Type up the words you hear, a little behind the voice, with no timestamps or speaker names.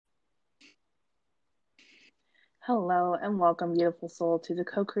Hello and welcome, beautiful soul, to the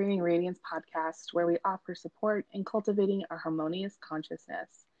Co Creating Radiance podcast, where we offer support in cultivating a harmonious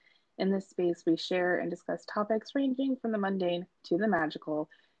consciousness. In this space, we share and discuss topics ranging from the mundane to the magical,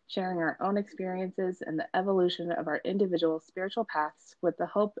 sharing our own experiences and the evolution of our individual spiritual paths with the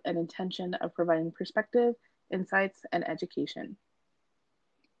hope and intention of providing perspective, insights, and education.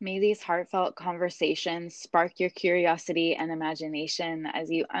 May these heartfelt conversations spark your curiosity and imagination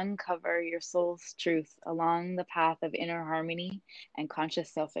as you uncover your soul's truth along the path of inner harmony and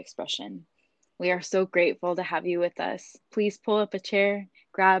conscious self expression. We are so grateful to have you with us. Please pull up a chair,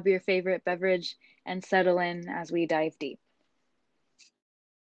 grab your favorite beverage, and settle in as we dive deep.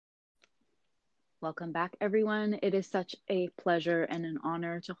 Welcome back, everyone. It is such a pleasure and an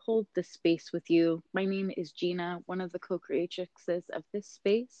honor to hold this space with you. My name is Gina, one of the co-creatrixes of this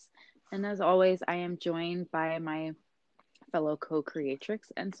space. And as always, I am joined by my fellow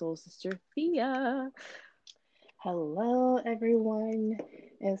co-creatrix and soul sister, Thea. Hello, everyone.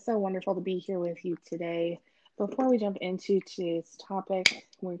 It's so wonderful to be here with you today. Before we jump into today's topic,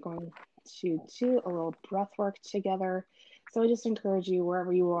 we're going to do a little breath work together. So I just encourage you,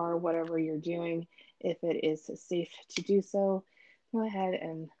 wherever you are, whatever you're doing, if it is safe to do so, go ahead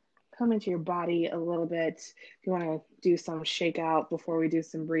and come into your body a little bit. If you want to do some shake out before we do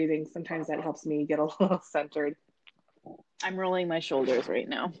some breathing, sometimes that helps me get a little centered. I'm rolling my shoulders right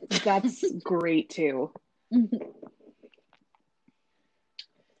now. That's great too.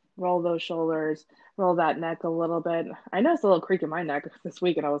 Roll those shoulders, roll that neck a little bit. I noticed a little creak in my neck this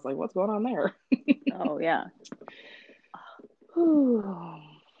week, and I was like, what's going on there? Oh, yeah.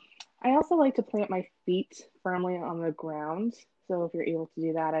 I also like to plant my feet firmly on the ground. So if you're able to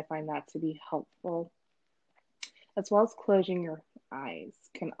do that, I find that to be helpful. As well as closing your eyes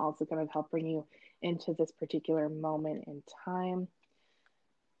can also kind of help bring you into this particular moment in time.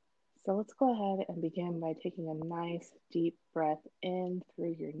 So let's go ahead and begin by taking a nice deep breath in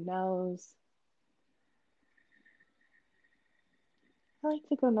through your nose. I like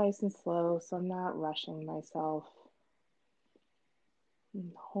to go nice and slow, so I'm not rushing myself.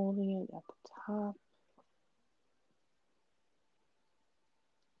 And holding it at the top.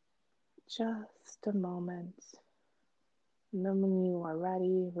 Just a moment. And then when you are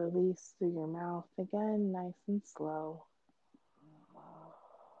ready, release through your mouth again, nice and slow.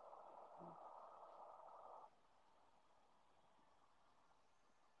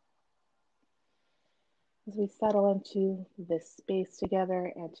 As we settle into this space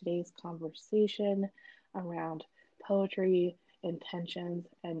together and today's conversation around poetry, intentions,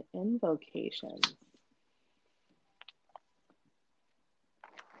 and invocations.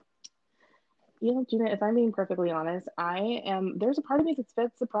 Gina, if I'm being perfectly honest, there's a part of me that's a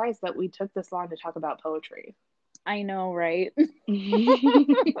bit surprised that we took this long to talk about poetry. I know, right? But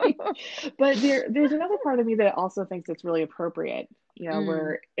there's another part of me that also thinks it's really appropriate.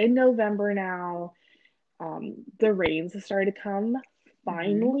 We're in November now. The rains have started to come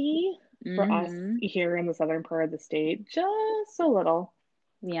finally for us here in the southern part of the state, just a little.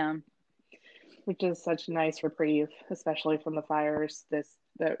 Yeah. Which is such nice reprieve, especially from the fires that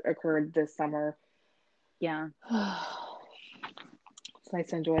occurred this summer. Yeah. It's nice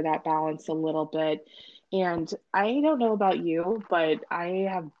to enjoy that balance a little bit. And I don't know about you, but I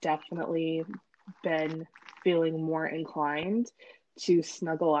have definitely been feeling more inclined to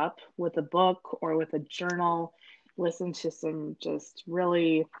snuggle up with a book or with a journal, listen to some just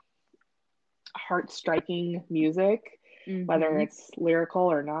really heart-striking music, whether it's lyrical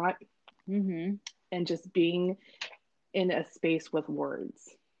or not, and just being in a space with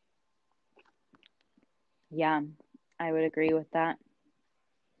words. Yeah, I would agree with that.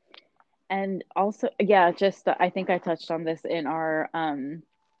 And also, yeah, just I think I touched on this in our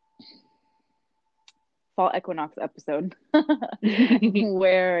fall equinox episode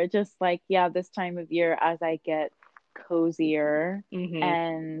where just like, yeah, this time of year as I get cozier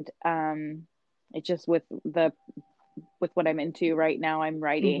and it just with what I'm into right now, I'm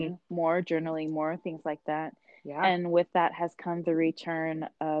writing more, journaling more, things like that. Yeah. And with that has come the return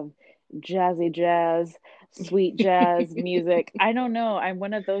of jazzy jazz, sweet jazz music. I don't know. I'm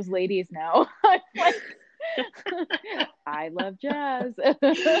one of those ladies now. I'm like, I love jazz.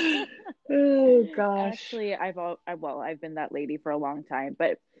 Oh gosh. Actually, I've been that lady for a long time,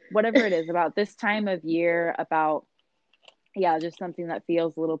 but whatever it is about this time of year, about just something that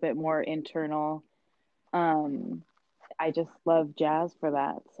feels a little bit more internal. I just love jazz for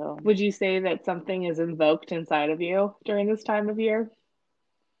that. So, would you say that something is invoked inside of you during this time of year?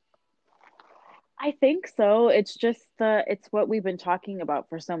 I think so. It's just it's what we've been talking about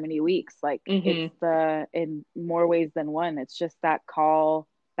for so many weeks. Like it's in more ways than one. It's just that call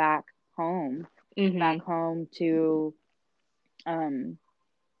back home Mm-hmm. back home to um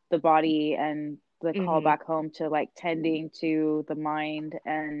the body, and the call Mm-hmm. back home to like tending to the mind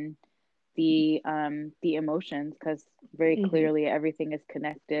and the emotions, because very Mm-hmm. clearly everything is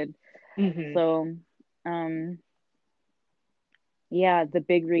connected. Mm-hmm. So um yeah, the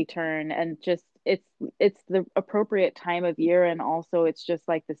big return, and just it's the appropriate time of year, and also it's just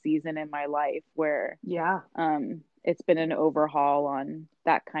like the season in my life where Yeah. it's been an overhaul on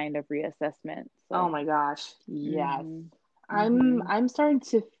that kind of reassessment. Oh So my gosh. Yes. mhm. I'm Mhm. I'm starting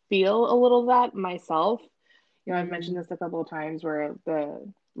to feel a little of that myself. I've mentioned Mm. this a couple of times where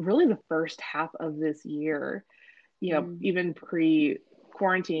the really the first half of this year, Mm. even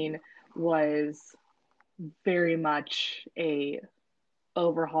pre-quarantine was very much a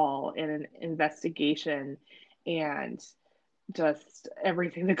overhaul and an investigation and just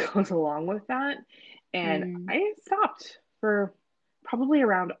everything that goes along with that. And Mm. I stopped for probably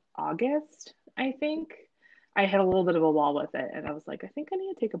around August, I think. I had a little bit of a wall with it and I was like, I think I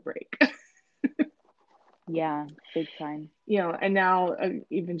need to take a break. Yeah, big time. And now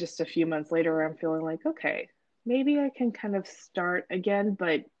even just a few months later, I'm feeling like, okay, maybe I can kind of start again,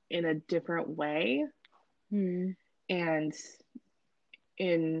 but in a different way Mm. and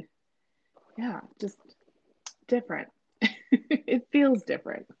in, yeah, just different. It feels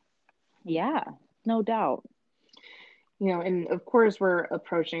different. Yeah, no doubt. And of course, we're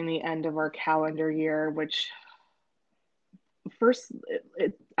approaching the end of our calendar year, which first,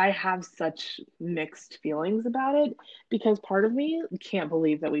 I have such mixed feelings about it because part of me can't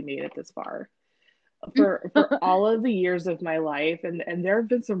believe that we made it this far. For all of the years of my life, and there have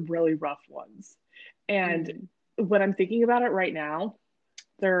been some really rough ones. And Mm. when I'm thinking about it right now,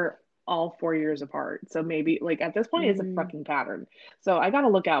 they're all 4 years apart. So maybe like at this point, it's a Mm. fucking pattern. So I got to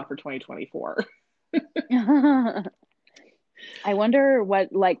look out for 2024. I wonder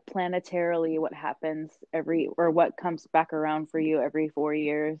what, like, planetarily, what happens every, or what comes back around for you every 4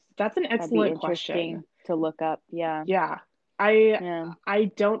 years. That's an That'd be excellent question. interesting to look up. Yeah. Yeah. I Yeah. I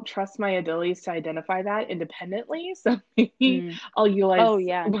don't trust my abilities to identify that independently. So maybe Mm. I'll utilize Oh,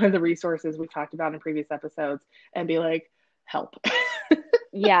 yeah. one of the resources we've talked about in previous episodes and be like, help.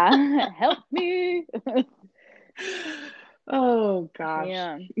 Yeah. Help me. Oh gosh.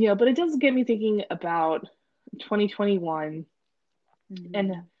 Yeah. But it does get me thinking about 2021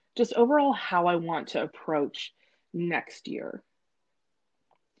 and Hmm. just overall how I want to approach next year.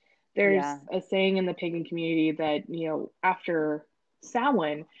 There's Yeah. a saying in the pagan community that, after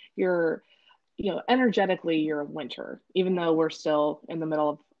Samhain, you're, energetically you're winter, even though we're still in the middle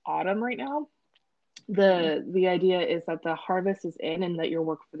of autumn right now. Hmm. The idea is that the harvest is in and that your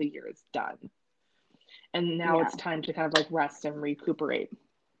work for the year is done. And now Yeah. it's time to kind of like rest and recuperate.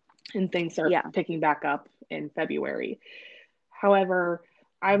 And things start Yeah. picking back up in February. However,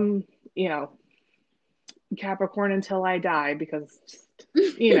 I'm, you know, Capricorn until I die because just,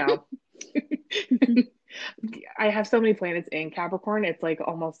 I have so many planets in Capricorn. It's like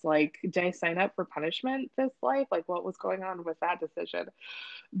almost like, did I sign up for punishment this life? Like, what was going on with that decision?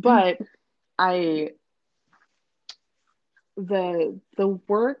 But I, the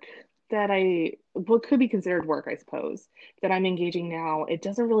work that what could be considered work, I suppose, that I'm engaging now, it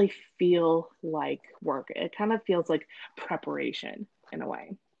doesn't really feel like work. It kind of feels like preparation in a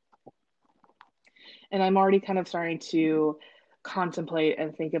way. And I'm already kind of starting to contemplate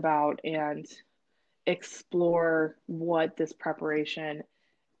and think about and explore what this preparation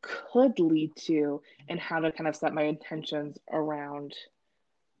could lead to and how to kind of set my intentions around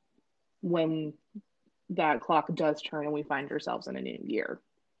when that clock does turn and we find ourselves in a new year.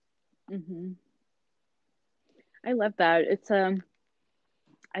 Hmm. I love that.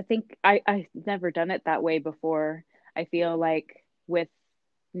 I think I've never done it that way before. I feel like with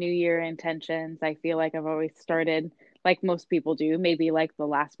New Year intentions, I feel like I've always started like most people do, maybe like the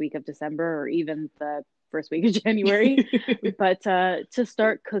last week of December or even the first week of January. But to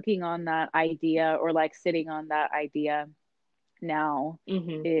start cooking on that idea, or like sitting on that idea now,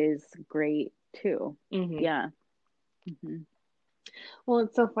 Hmm. is great too. Hmm. Yeah. Hmm. Well,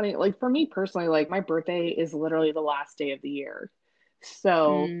 it's so funny. Like for me personally, like my birthday is literally the last day of the year.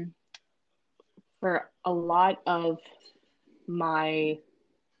 So Mm. for a lot of my,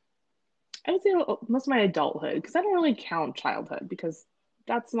 I would say most of my adulthood, because I don't really count childhood because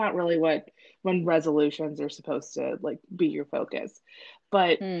that's not really when resolutions are supposed to like be your focus.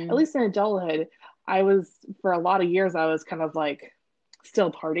 But at Mm. least in adulthood, for a lot of years, I was kind of like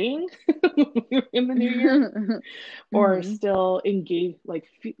still partying in the new year or Hmm. still engaged, like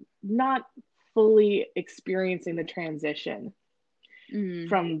not fully experiencing the transition Hmm.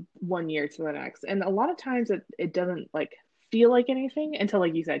 from one year to the next. And a lot of times it doesn't like feel like anything until,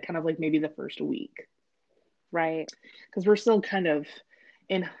 like you said, kind of like maybe the first week. Right. Because we're still kind of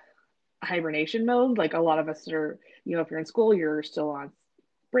in hibernation mode. Like a lot of us are, if you're in school, you're still on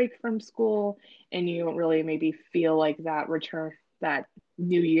break from school and you don't really maybe feel like that return, that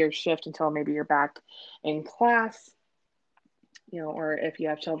new year shift until maybe you're back in class, or if you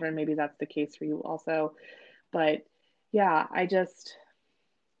have children, maybe that's the case for you also. But yeah, I just,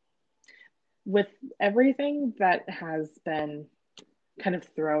 with everything that has been kind of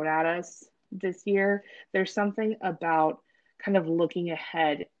thrown at us this year, there's something about kind of looking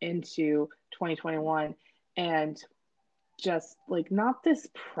ahead into 2021 and just like not this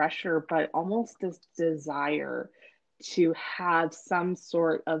pressure, but almost this desire to have some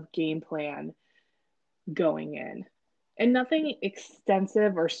sort of game plan going in. And nothing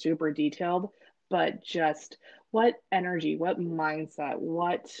extensive or super detailed, but just what energy, what mindset,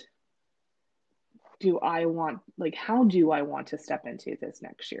 what do I want, like, how do I want to step into this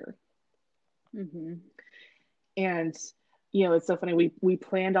next year? Mm-hmm. And, it's so funny. We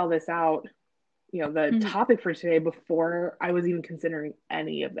planned all this out, the topic for today before I was even considering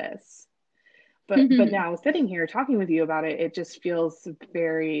any of this. But now sitting here talking with you about it, it just feels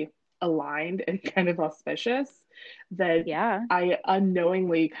very aligned and kind of auspicious that Yeah. I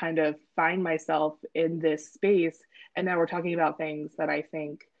unknowingly kind of find myself in this space. And now we're talking about things that I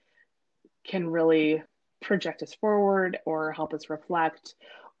think can really project us forward or help us reflect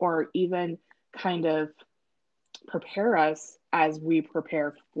or even kind of prepare us as we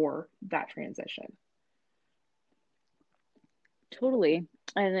prepare for that transition. Totally.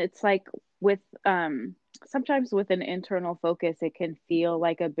 And it's like with sometimes with an internal focus, it can feel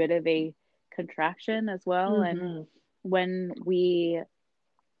like a bit of a contraction as well. And Mm-hmm.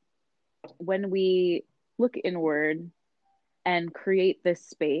 when we look inward and create this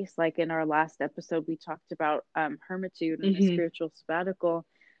space, like in our last episode, we talked about hermitude and a Mm-hmm. spiritual sabbatical.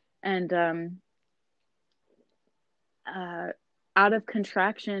 And uh, out of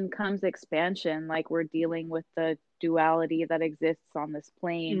contraction comes expansion, like we're dealing with the duality that exists on this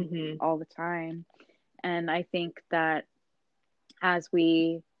plane Mm-hmm. all the time. And I think that as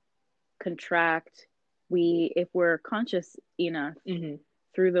we contract, if we're conscious enough Mm-hmm.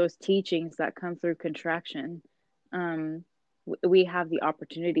 through those teachings that come through contraction, um, we have the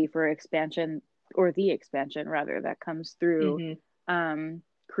opportunity for expansion, or the expansion rather, that comes through Mm-hmm.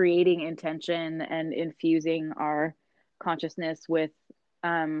 creating intention and infusing our consciousness with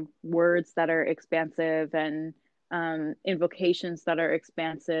words that are expansive and invocations that are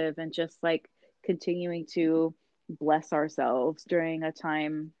expansive, and just like continuing to bless ourselves during a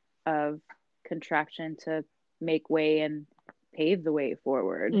time of contraction to make way and pave the way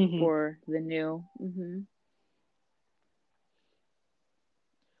forward Mm-hmm. for the new. Mm-hmm.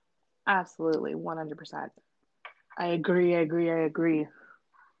 Absolutely, 100%. I agree, I agree, I agree.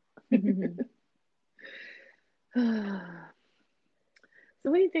 So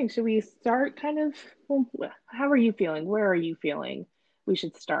what do you think? Should we start kind of, well, how are you feeling? Where are you feeling we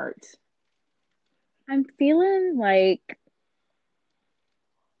should start? I'm feeling like,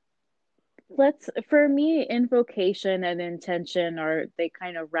 for me, invocation and intention are, they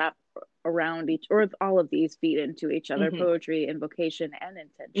kind of wrap around each, or all of these feed into each other: Mm-hmm. poetry, invocation, and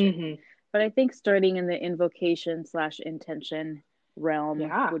intention. Mm-hmm. But I think starting in the invocation slash intention realm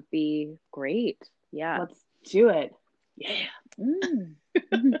Yeah, would be great. Yeah. let's do it. Yeah. Mm.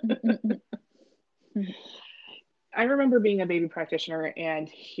 I remember being a baby practitioner and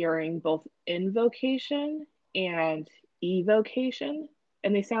hearing both invocation and evocation,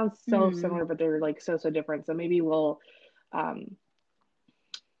 and they sound so Hmm. similar, but they're like so, so different. So maybe um,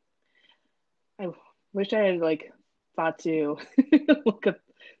 I wish I had like thought to look up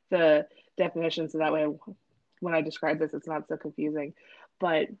the definition so that way when I describe this, it's not so confusing.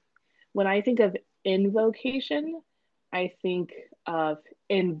 But when I think of invocation, I think of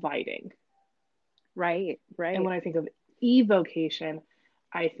inviting. Right, And right. when I think of evocation,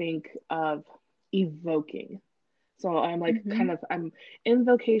 I think of evoking. So I'm like Mm-hmm. I'm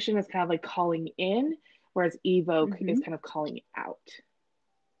invocation is kind of like calling in, whereas evoke is Mm-hmm. kind of calling out.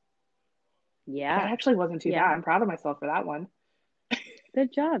 That Yeah. actually wasn't too bad. Yeah. I'm proud of myself for that one.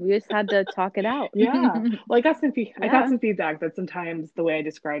 Good job. You just had to talk it out. Yeah. Well, I got Yeah. some feedback that sometimes the way I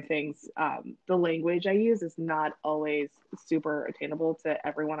describe things, the language I use is not always super attainable to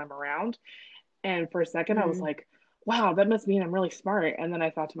everyone I'm around. And for a second, I was Mm. like, wow, that must mean I'm really smart. And then I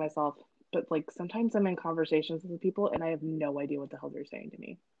thought to myself, but like sometimes I'm in conversations with people and I have no idea what the hell they're saying to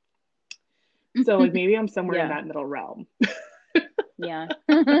me. So like maybe I'm somewhere in Yeah. that middle realm. Yeah.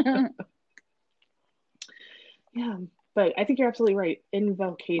 Yeah. But I think you're absolutely right.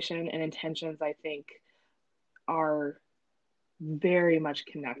 Invocation and intentions, I think, are very much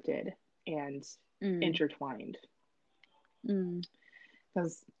connected and Mm, intertwined. mm,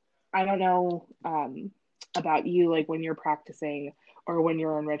 Because I don't know about you, like when you're practicing or when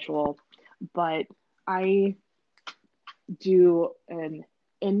you're in ritual, but I do an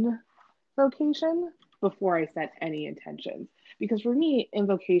invocation before I set any intentions. Because for me,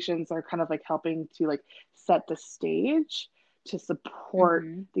 invocations are kind of like helping to like set the stage to support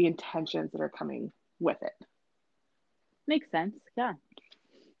mm-hmm. the intentions that are coming with it. Makes sense. Yeah.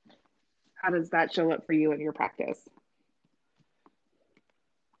 How does that show up for you in your practice?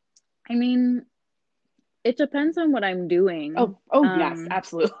 I mean, it depends on what I'm doing. Oh yes,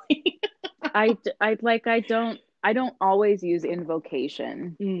 absolutely. I don't always use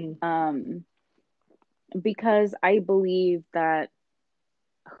invocation. Mm, Um, because I believe that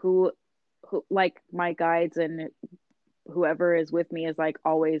who like my guides and whoever is with me is like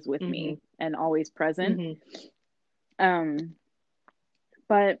always with hmm me and always present. hmm Um,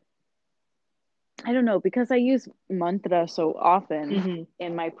 but I don't know, because I use mantra so often hmm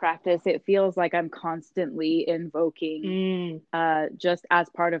in my practice, it feels like I'm constantly invoking mm, just as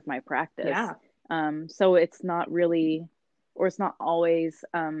part of my practice. yeah. So it's not really, or it's not always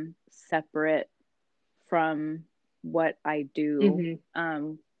separate from what I do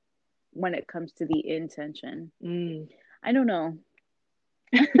hmm when it comes to the intention. mm, I don't know.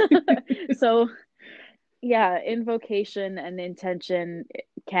 So, yeah, invocation and intention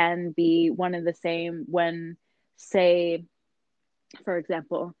can be one and the same when, say, for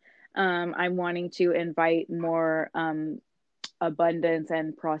example, I'm wanting to invite more abundance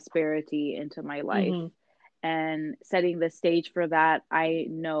and prosperity into my life. hmm And setting the stage for that, I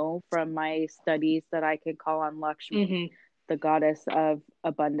know from my studies that I can call on Lakshmi, hmm the goddess of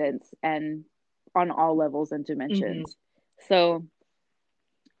abundance, and on all levels and hmm dimensions. So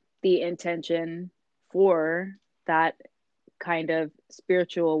the intention for that kind of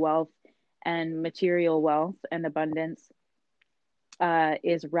spiritual wealth and material wealth and abundance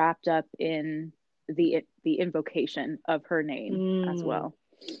is wrapped up in the invocation of her name as mm. well.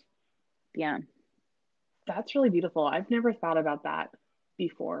 Yeah. That's really beautiful. I've never thought about that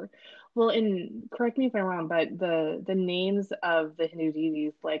before. Well, and correct me if I'm wrong, but the names of the Hindu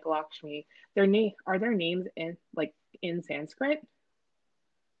deities like Lakshmi, their name are their names in like in Sanskrit?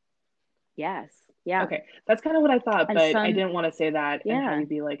 Yes. Yeah. Okay, that's kind of what I thought, And but I some, didn't want to say that and have yeah. you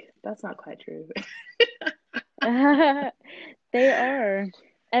be like, that's not quite true. They are.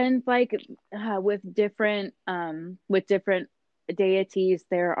 And like with different deities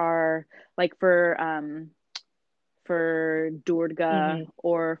there are like for Durga hmm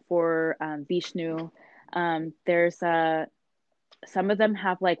or for Vishnu, there's some of them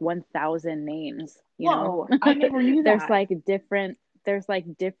have like 1,000 names, you know. Whoa, I never knew there's that. like different there's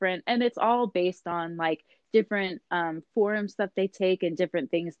like different, and it's all based on like different forms that they take and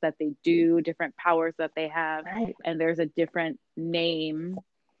different things that they do, different powers that they have, Right. and there's a different name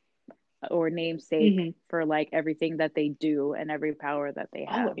or namesake hmm for like everything that they do and every power that they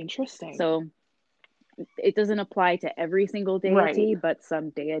Oh, have. interesting. So it doesn't apply to every single Right. deity, but some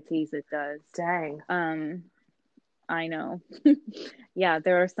deities it does. Dang. um I know. Yeah,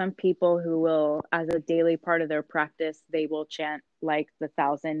 there are some people who will, as a daily part of their practice, they will chant like the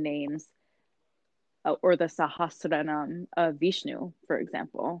 1,000 names, or the Sahasranam of Vishnu, for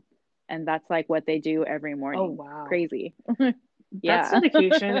example. And that's like what they do every Oh, morning. wow. Crazy. That's Yeah,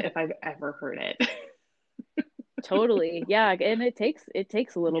 dedication if I've ever heard it. totally. Yeah, and it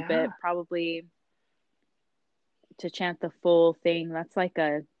takes a little Yeah. bit probably to chant the full thing. That's like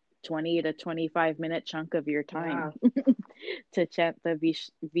a 20 to 25-minute chunk of your Yeah. time to chant the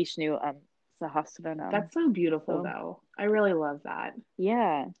Vishnu Sahasranam. That's so beautiful So, though. I really love that.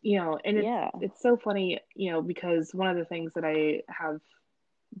 yeah. And Yeah. it's so funny, because one of the things that I have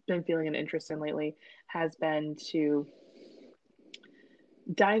been feeling an interest in lately has been to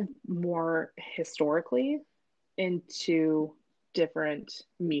dive more historically into different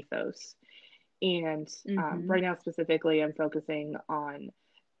mythos. And Mm-hmm. right now, specifically, I'm focusing on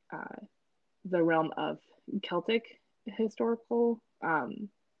uh, the realm of Celtic historical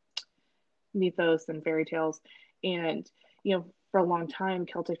mythos and fairy tales. And, for a long time,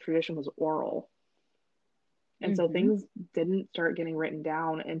 Celtic tradition was oral. And so Mm-hmm. things didn't start getting written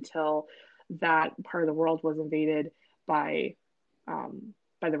down until that part of the world was invaded by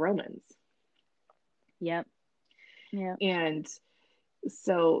by the Romans. Yep. Yep. And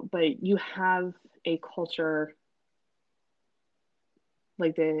so, but you have a culture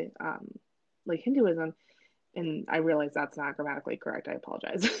like the like Hinduism, and I realize that's not grammatically correct. I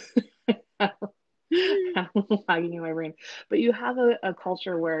apologize. I'm lagging in my brain. But you have a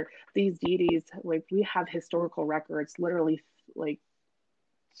culture where these deities, like we have historical records, literally like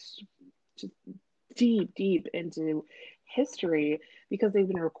just deep into history because they've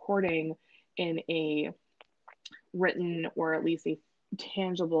been recording in a written or at least a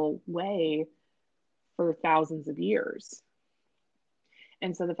tangible way for thousands of years.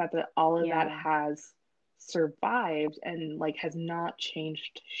 And so the fact that all of that Yeah. has survived and like has not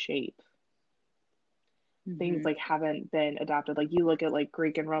changed shape, things Mm-hmm. like haven't been adopted. Like you look at like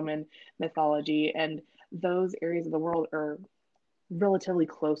Greek and Roman mythology, and those areas of the world are relatively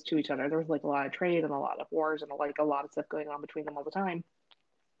close to each other. There was like a lot of trade and a lot of wars and like a lot of stuff going on between them all the time.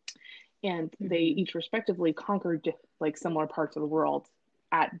 And they Mm-hmm. each respectively conquered like similar parts of the world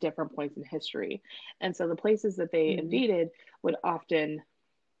at different points in history. And so the places that they Mm-hmm. invaded would often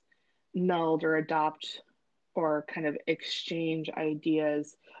meld or adopt or kind of exchange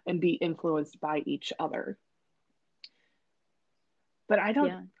ideas and be influenced by each other. But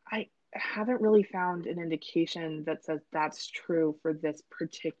Yeah. I haven't really found an indication that says that's true for this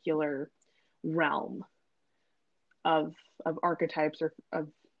particular realm of archetypes or of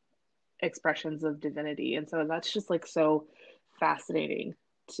expressions of divinity. And so that's just like so fascinating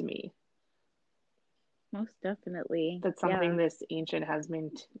to me Most definitely. that something Yeah. this ancient has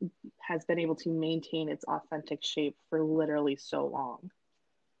been able to maintain its authentic shape for literally so long.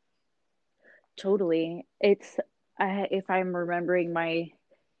 Totally. It's if I'm remembering my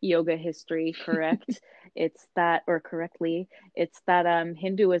yoga history correct, it's that or correctly, it's that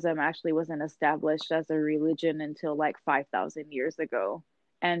Hinduism actually wasn't established as a religion until like 5,000 years ago.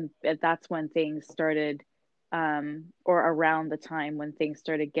 And that's when things started or around the time when things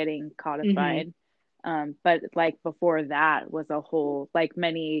started getting Mm-hmm. codified. But like before that was a whole like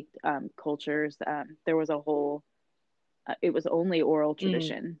many cultures there was a whole it was only oral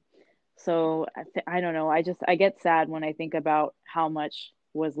Mm-hmm. tradition. So I don't know. I get sad when I think about how much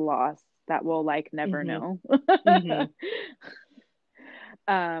was lost that we'll like never Mm-hmm. know. Mm-hmm.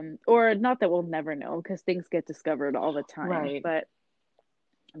 Or not that we'll never know because things get discovered all the time. Right.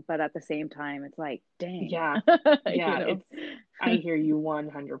 But at the same time, it's like, dang, Yeah. you Yeah. know? I hear you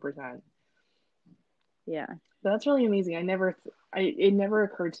 100%. Yeah. That's really amazing. It never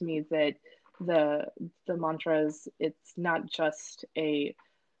occurred to me that the the mantras, it's not just a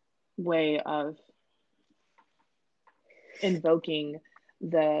way of invoking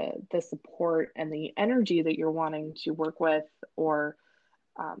the support and the energy that you're wanting to work with or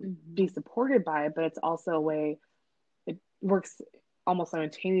be Hmm. supported by, but it's also a way it works almost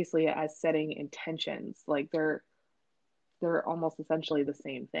simultaneously as setting intentions. Like they're almost essentially the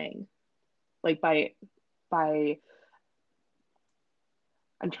same thing. Like by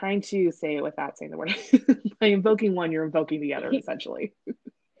I'm trying to say it without saying the word. By invoking one, you're invoking the other essentially.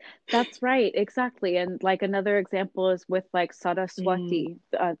 That's right, exactly. And like another example is with like Mm, Saraswati,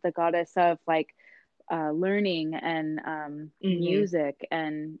 the goddess of like learning and mm-hmm, music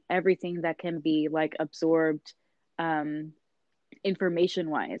and everything that can be like absorbed um, information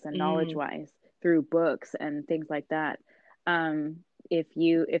wise and knowledge mm, wise through books and things like that. Um,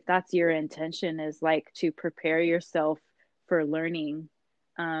 if that's your intention is like to prepare yourself for learning,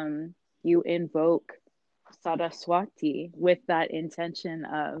 you invoke Saraswati with that intention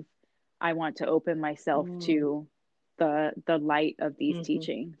of I want to open myself mm, to the light of these mm-hmm.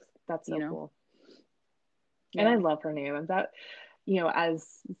 teachings, That's you so know? cool. And I Yeah. love her name. And that, as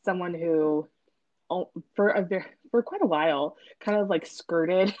someone who for for quite a while kind of like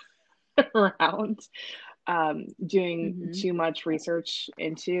skirted around doing Hmm. too much research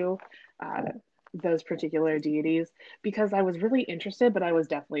into uh, those particular deities because I was really interested, but I was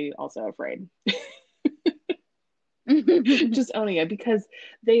definitely also afraid. Just owning it because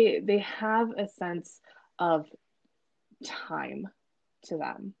they have a sense of time to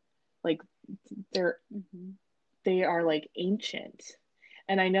them. Like they're Hmm. they are like ancient.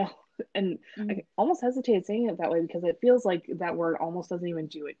 And I know, and I Hmm. almost hesitate saying it that way because it feels like that word almost doesn't even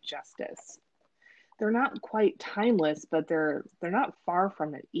do it justice. They're not quite timeless, but they're not far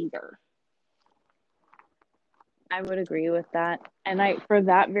from it either. I would agree with that. And for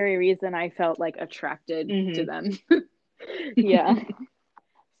that very reason, I felt like attracted to Mm-hmm. them. Yeah.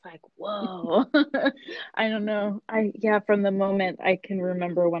 It's like, whoa. I don't know. Yeah, from the moment I can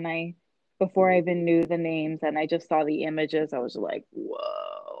remember before I even knew the names and I just saw the images, I was like,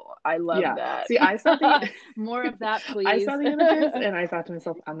 whoa, I love Yeah. that. See, More of that, I please. saw the images and I thought to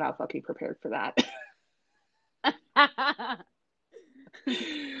myself, I'm not fucking prepared for that.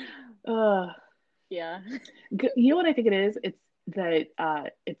 uh, Yeah. you know what I think it is? It's that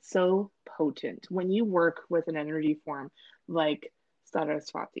it's so potent when you work with an energy form like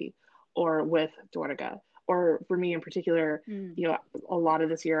Saraswati or with Durga, or for me in particular, Mm. a lot of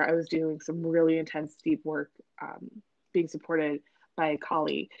this year I was doing some really intense deep work being supported by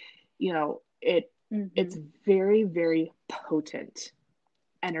Kali, it's Mm-hmm. very, very potent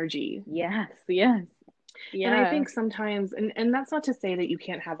energy. Yes, yes. And I Yeah. think sometimes, and that's not to say that you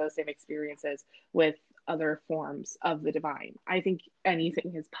can't have those same experiences with other forms of the divine. I think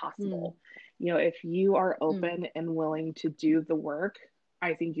anything is Mm, possible. If you are mm. open and willing to do the work,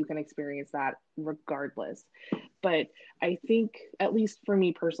 I think you can experience that regardless. But I think, at least for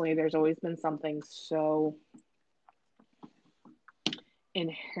me personally, there's always been something so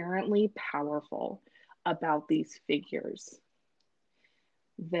inherently powerful about these figures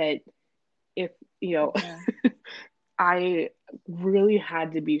that if, you know, Yeah. I really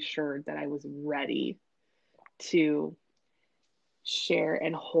had to be sure that I was ready to share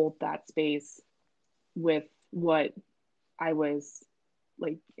and hold that space with what I was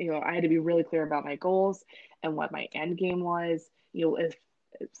like, I had to be really clear about my goals and what my end game was, if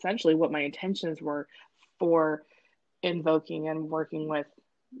essentially what my intentions were for invoking and working with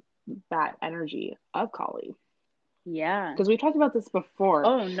that energy of Kali. Yeah. Because we talked about this before.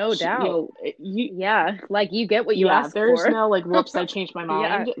 Oh, no She, doubt. you, Yeah. Like you get what you yeah, ask there's for. no like, whoops, I changed my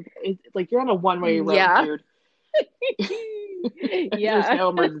Yeah. mind. Like you're on a one-way road, Yeah. dude. There's Yeah. no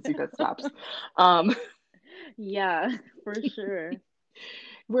emergency pit stops. Um, Yeah, for sure.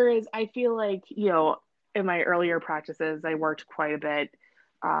 Whereas I feel like, in my earlier practices, I worked quite a bit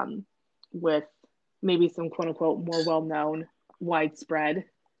with maybe some quote unquote more well known, widespread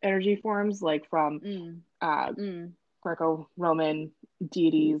energy forms, like from Mm, uh, mm, Greco Roman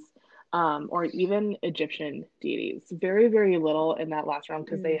deities, or even Egyptian deities. Very, very little in that last realm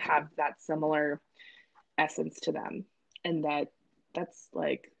because they mm. have that similar essence to them. And that's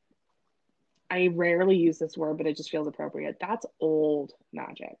like, I rarely use this word, but it just feels appropriate. That's old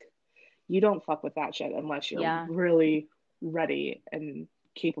magic. You don't fuck with that shit unless you're Yeah. really ready and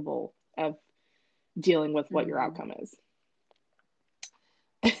capable of dealing with what your Mm. outcome is.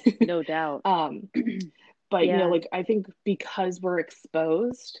 No doubt. um, but Yeah. like I think because we're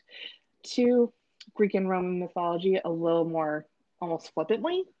exposed to Greek and Roman mythology a little more almost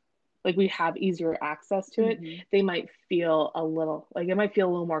flippantly, like we have easier access to it, Hmm. they might feel a little like it might feel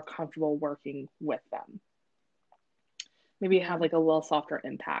a little more comfortable working with them. Maybe Yeah. have like a little softer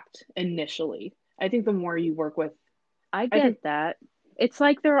impact initially. I think the more you work with, I I think, get that. It's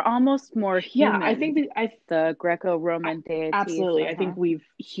like they're almost more yeah, I think human, that the I Greco-Roman deities. absolutely, I Uh-huh. think we've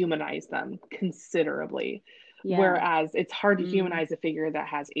humanized them considerably. Yeah. Whereas it's hard to Mm. humanize a figure that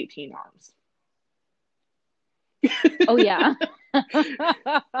has 18 arms. Oh, yeah.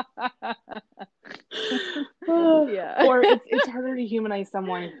 Yeah. Or it's harder to humanize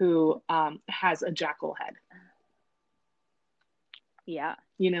someone who has a jackal head. Yeah.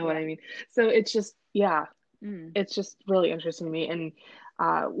 You know what Yeah. I mean? So it's just, yeah, Mm. it's just really interesting to me. And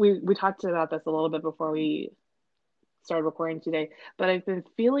we talked about this a little bit before we started recording today, but I've been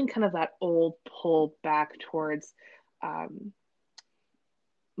feeling kind of that old pull back towards um,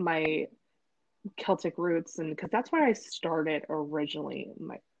 my Celtic roots, and because that's where I started originally,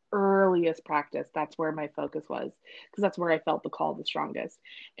 my earliest practice. That's where my focus was, because that's where I felt the call the strongest.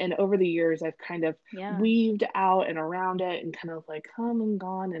 And over the years, I've kind of Yeah. weaved out and around it, and kind of like come and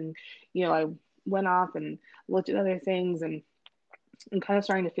gone. And I went off and looked at other things, and I'm kind of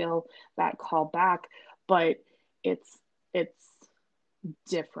starting to feel that call back, but it's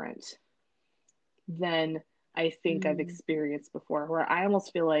different than I think I've Mm. experienced before, where I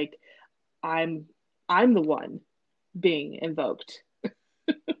almost feel like I'm I'm the one being invoked.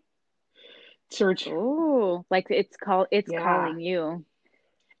 Church, Oh, like it's yeah. calling you.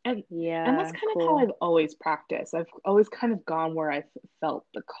 And that's Yeah, kind of how cool. I've always practiced. I've always kind of gone where I've felt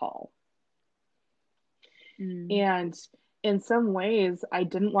the call. Mm. And in some ways, I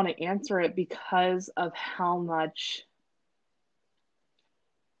didn't want to answer it because of how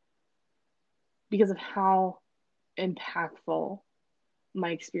impactful my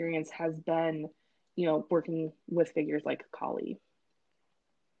experience has been, working with figures like Kali.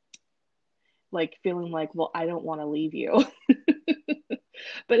 Like feeling like, well, I don't want to leave you.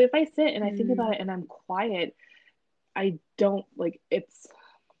 But if I sit and I think about Mm. it and I'm quiet, I don't like it's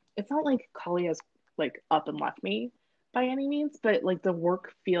not like Kali has like up and left me by any means, but like the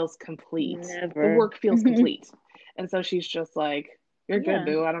work feels complete. The Never. work feels complete. And so she's just like, you're good, Yeah,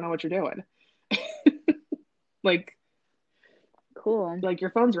 boo. I don't know what you're doing. Like cool. like your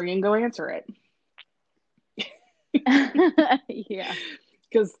phone's ringing, go answer it. Yeah.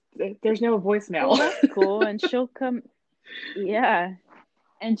 Because there's no Well, voicemail. that's cool. And she'll come, yeah.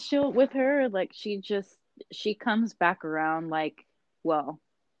 And she'll, with her, like, she comes back around, like, well,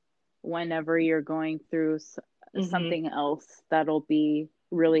 whenever you're going through Hmm. something else that'll be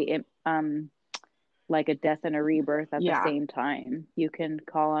really, like a death and a rebirth at the Yeah. same time. You can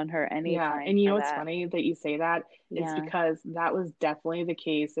call on her Yeah. anytime And you for know what's that. funny that you say that? It's Yeah. because that was definitely the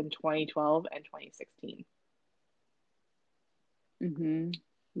case in 2012 and 2016, Mhm.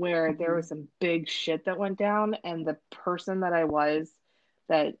 where there was Mhm. some big shit that went down, and the person that I was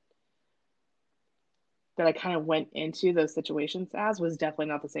that I kind of went into those situations as was definitely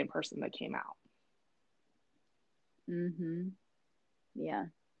not the same person that came out. Mhm. Yeah.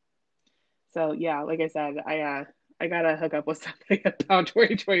 So yeah, like I said, I gotta hook up with somebody about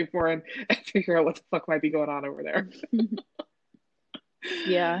 2024 and figure out what the fuck might be going on over there.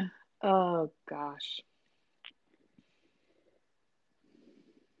 Yeah. Oh gosh.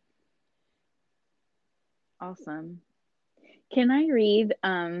 Awesome. Can I read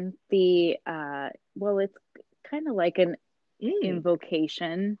the well, it's kind of like an Mm,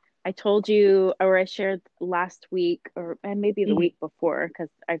 invocation. I told you, or I shared last week, or and maybe the mhm. week before, because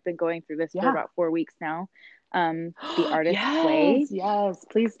I've been going through this for Yeah. about 4 weeks now. The artist's Yes, way, yes,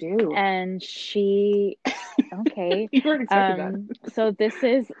 please do. and she, okay. You weren't expecting that. So this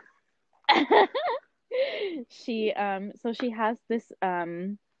is so she has this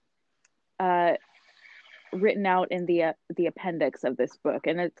uh written out in the appendix of this book,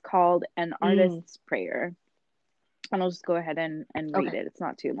 and it's called An Mm, Artist's Prayer. And I'll just go ahead and read okay. it. It's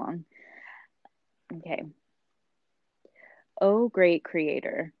not too long. Okay. O great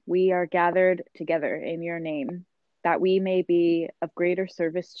Creator, we are gathered together in your name, that we may be of greater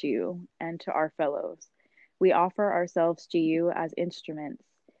service to you and to our fellows. We offer ourselves to you as instruments.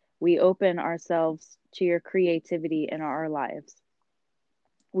 We open ourselves to your creativity in our lives.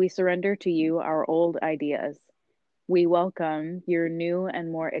 We surrender to you our old ideas. We welcome your new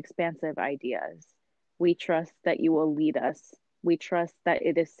and more expansive ideas. We trust that you will lead us. We trust that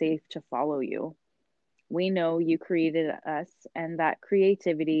it is safe to follow you. We know you created us and that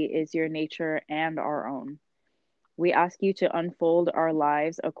creativity is your nature and our own. We ask you to unfold our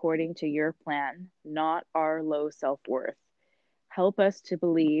lives according to your plan, not our low self worth. Help us to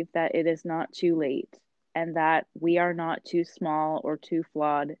believe that it is not too late and that we are not too small or too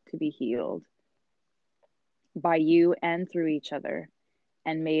flawed to be healed by you and through each other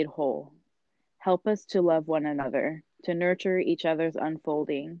and made whole. Help us to love one another, to nurture each other's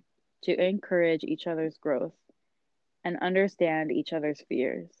unfolding, to encourage each other's growth, and understand each other's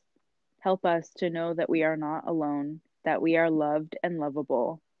fears. Help us to know that we are not alone, that we are loved and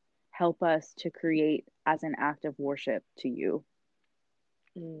lovable. Help us to create as an act of worship to you.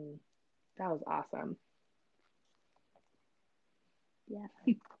 Mm, that was awesome. Yeah.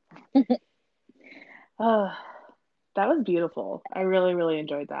 Oh, that was beautiful. I really, really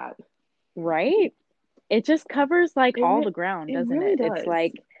enjoyed that. Right? It just covers like It all re the ground, it doesn't really it? It's does.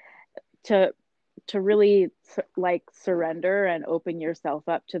 like to really like surrender and open yourself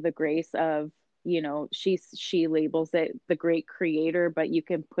up to the grace of, she labels it the great creator, but you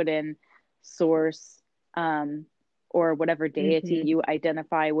can put in source, um or whatever deity Hmm. you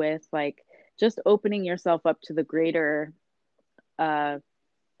identify with, like just opening yourself up to uh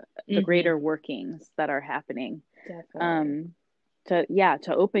the Hmm. greater workings that are happening, Definitely. um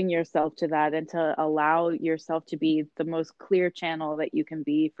to open yourself to that and to allow yourself to be the most clear channel that you can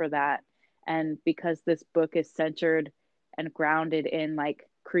be for that. And because this book is centered and grounded in like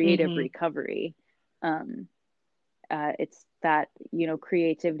creative Hmm. recovery, um it's that,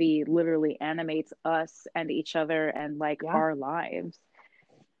 creativity literally animates us and each other and like Yeah. our lives.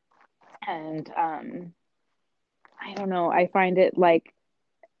 And I don't know, I find it like,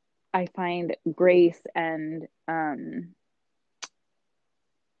 I find grace and Hmm.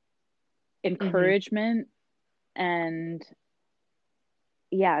 encouragement, and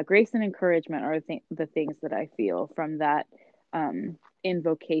yeah, grace and encouragement are the things that I feel from that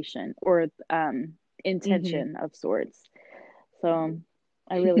invocation or Hmm. intention of sorts. So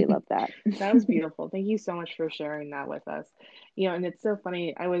I really love that. That was beautiful. Thank you so much for sharing that with us. And it's so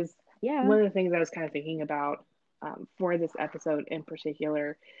funny. Yeah. One of the things I was kind of thinking about for this episode in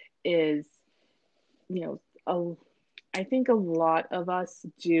particular is, you know, I think a lot of us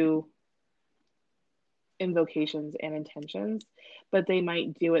do invocations and intentions, but they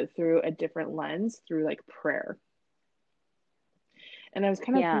might do it through a different lens, through like prayer. And I was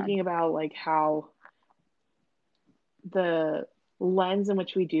kind of Yeah. thinking about like how the lens in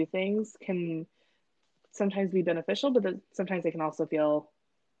which we do things can sometimes be beneficial, but sometimes they can also feel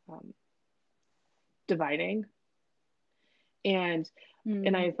um, dividing. And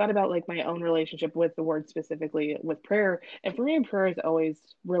Mm, I thought about like my own relationship with the word, specifically with prayer. And for me, prayer is always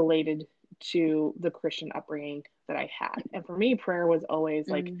related to the Christian upbringing that I had. And for me, prayer was always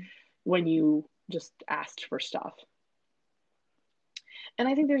like mm, when you just asked for stuff. And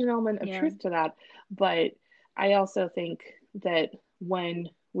I think there's an element of Yeah. truth to that. But I also think that when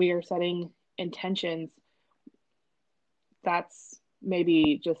we are setting intentions, that's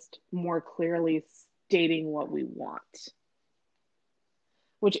maybe just more clearly stating what we want,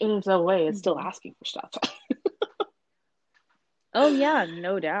 which in its own way is still Hmm. asking for stuff. Oh yeah,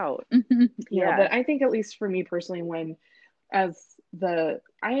 no doubt. Yeah. But I think at least for me personally, when as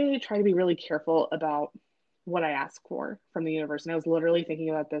I try to be really careful about what I ask for from the universe. And I was literally thinking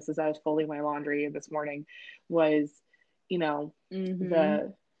about this as I was folding my laundry this morning was, you know, Hmm.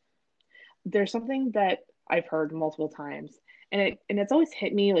 the there's something that I've heard multiple times and it's always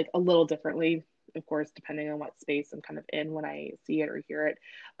hit me like a little differently, of course, depending on what space I'm kind of in when I see it or hear it.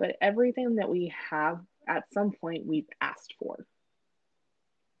 But everything that we have at some point we've asked for.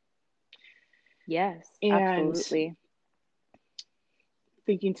 Yes, And absolutely.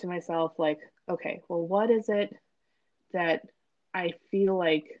 thinking to myself, like, okay, well, what is it that I feel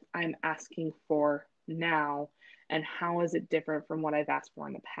like I'm asking for now? And how is it different from what I've asked for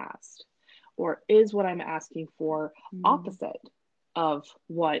in the past? Or is what I'm asking for Mm. opposite of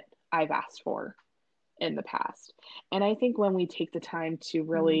what I've asked for in the past? And I think when we take the time to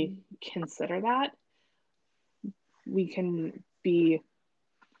really Mm. consider that, we can be,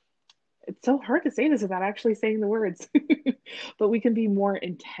 it's so hard to say this without actually saying the words, but we can be more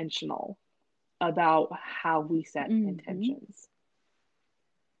intentional about how we set Hmm. intentions.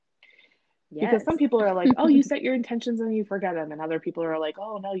 Because Yes. some people are like, oh, you set your intentions and you forget them. And other people are like,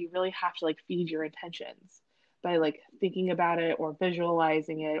 oh, no, you really have to like feed your intentions by like thinking about it or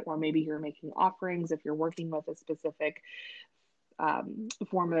visualizing it. Or maybe you're making offerings if you're working with a specific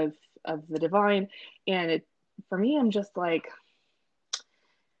form of the divine. And it, for me, I'm just like,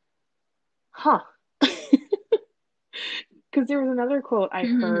 huh. Because there was another quote I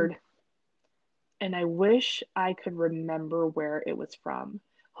heard and I wish I could remember where it was from.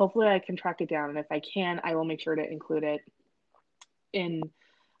 Hopefully, I can track it down. And if I can, I will make sure to include it in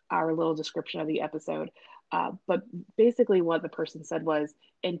our little description of the episode. But basically, what the person said was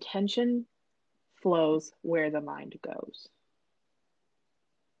intention flows where the mind goes.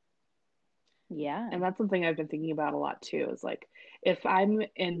 Yeah. And that's something I've been thinking about a lot too is like, if I'm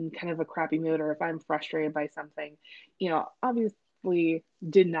in kind of a crappy mood or if I'm frustrated by something, obviously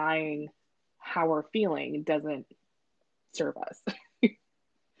denying how we're feeling doesn't serve us.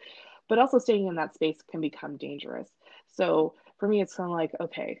 But also staying in that space can become dangerous. So for me, it's kind of like,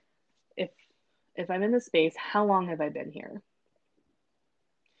 okay, if if I'm in this space, how long have I been here?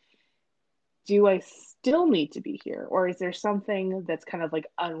 Do I still need to be here? Or is there something that's kind of like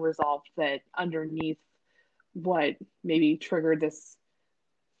unresolved that underneath what maybe triggered this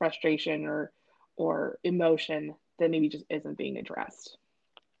frustration or emotion that maybe just isn't being addressed?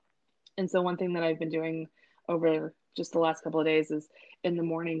 And so one thing that I've been doing over just the last couple of days is in the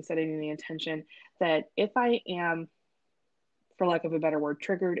morning setting the intention that if I am, for lack of a better word,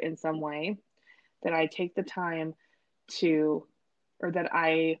 triggered in some way, that I take the time to, or that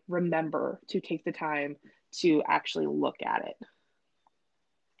I remember to take the time to actually look at it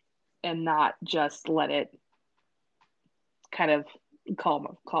and not just let it kind of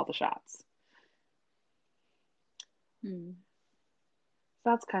call the shots. Mm. So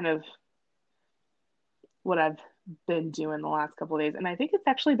that's kind of what I've been doing the last couple of days, and I think it's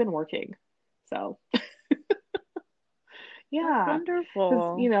actually been working. So That's yeah, because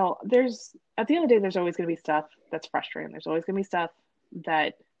wonderful. there's at the end of the day, there's always going to be stuff that's frustrating. There's always going to be stuff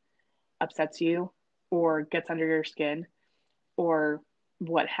that upsets you or gets under your skin or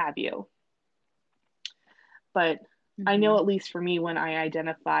what have you. But I know Hmm. at least for me, when I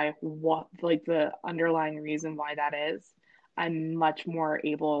identify what like the underlying reason why that is, I'm much more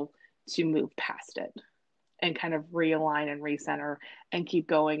able to move past it and kind of realign and recenter and keep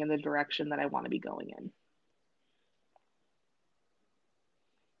going in the direction that I want to be going in.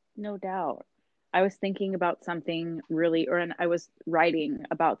 No doubt. I was thinking about something really, or I was writing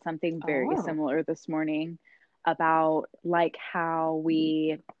about something very Oh. similar this morning about like how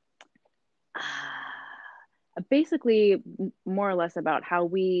we basically more or less about how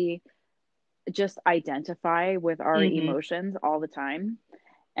we just identify with our Mm-hmm. emotions all the time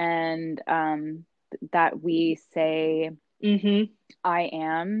and that we say Mm-hmm. I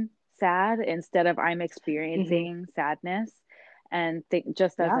am sad instead of I'm Mm-hmm. experiencing sadness. And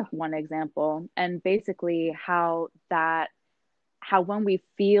just as Yeah. one example, and basically how when we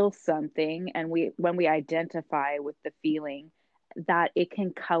feel something and when we identify with the feeling, that it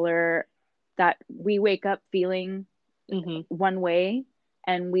can color that we wake up feeling Mm-hmm. one way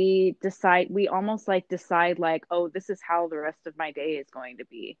and we almost like decide like, oh, this is how the rest of my day is going to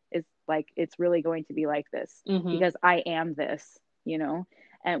be. It's like it's really going to be like this Mm-hmm. because I am this. you know,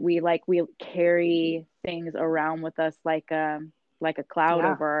 and we carry things around with us like a cloud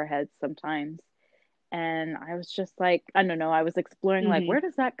Yeah. over our heads sometimes. And I was just like, I don't know, I was exploring like, Hmm. where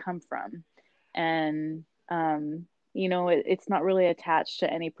does that come from? And it's not really attached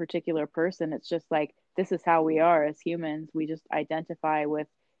to any particular person. It's just like, this is how we are as humans. We just identify with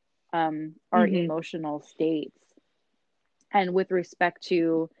our Hmm. emotional states. And with respect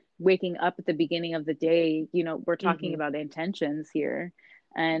to waking up at the beginning of the day, we're talking Hmm. about intentions here,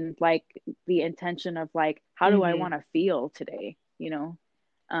 and like the intention of like, how do I Hmm. want to feel today,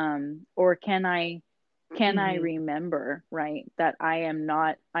 or can I Hmm. remember, right, that I am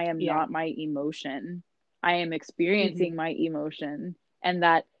not Yeah. my emotion. I am Hmm. experiencing my emotion, and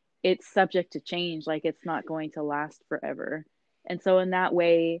that it's subject to change, like it's not going to last forever. And so in that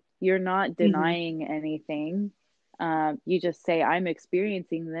way, you're not Hmm. denying anything. You just say, I'm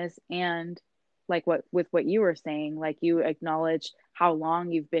experiencing this. And like what you were saying, like you acknowledge how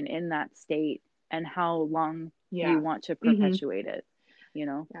long you've been in that state and how long you Yeah. want to Hmm. perpetuate it, you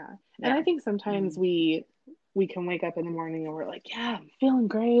know? Yeah. And I Yeah. think sometimes Mm. we can wake up in the morning and we're like, yeah, I'm feeling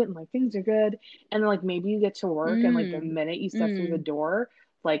great and like things are good. And then like maybe you get to work and like the Mm. minute you step through the Mm. door,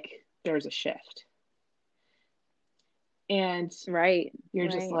 like there's a shift. And Right. you're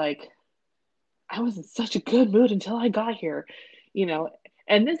just Right. like, I was in such a good mood until I got here, you know.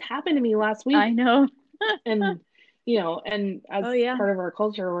 And this happened to me last I week. know. And, and as Oh, yeah. part of our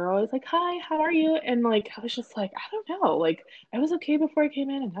culture, we're always like, hi, how are you? And like, I was just like, I don't know. Like, I was okay before I came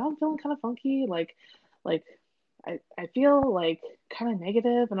in, and now I'm feeling kind of funky. Like, I feel like kind of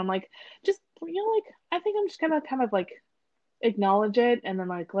negative, and I'm like, just, like, I think I'm just gonna kind of like acknowledge it and then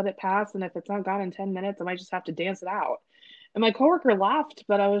like let it pass. And if it's not gone in 10 minutes, I might just have to dance it out. And my coworker laughed,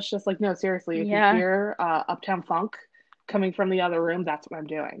 but I was just like, no, seriously, if you Yeah. hear Uptown Funk coming from the other room, that's what I'm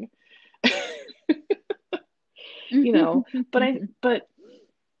doing. you know, but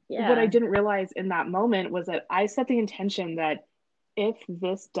what I Yeah. didn't realize in that moment was that I set the intention that if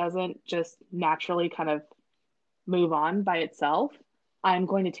this doesn't just naturally kind of move on by itself, I'm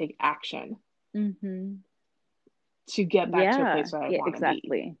going to take action Hmm. to get back to a Yeah. place where I Yeah, want to be.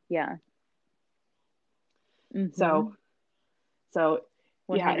 exactly. Yeah. So Hmm. So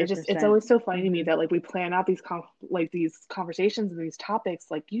yeah, it's 100%. always so funny to me Hmm. that like we plan out these conversations and these topics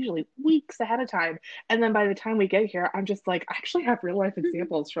like usually weeks ahead of time, and then by the time we get here, I'm just like I actually have real life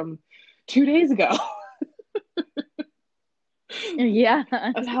examples from 2 days ago Yeah.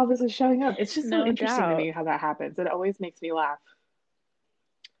 of how this is showing up. It's just so No interesting to doubt. me how that happens. It always makes me laugh.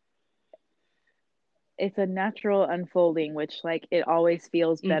 It's a natural unfolding, which like it always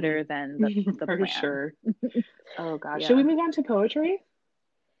feels Hmm. better than the For plan. sure. Oh gosh, should we Yeah. move on to poetry?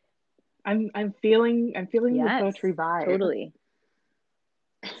 I'm feeling the Yes. poetry vibe. Totally.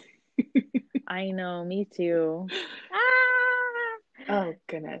 I know, me too. Ah! Oh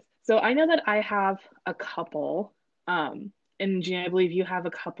goodness. So I know that I have a couple. And Gina, I believe you have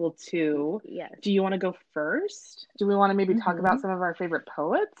a couple too. Yes. Do you want to go first? Do we want to maybe talk about Hmm. some of our favorite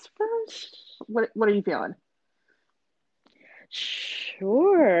poets first? What are you feeling?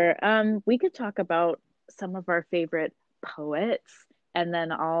 Sure. We could talk about some of our favorite poets, and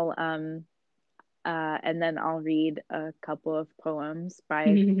then I'll read a couple of poems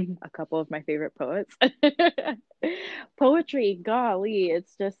by a couple of my favorite poets. Poetry, golly,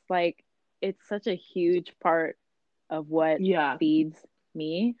 it's just like it's such a huge part of what Yeah. feeds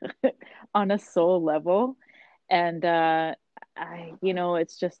me on a soul level. And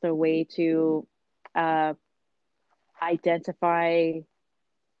it's just a way to uh identify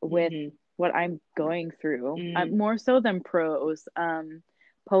with Hmm. what I'm going through, Hmm. more so than prose.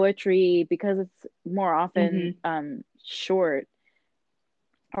 Poetry, because it's more often Hmm. short,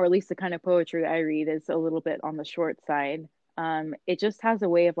 or at least the kind of poetry I read is a little bit on the short side. It just has a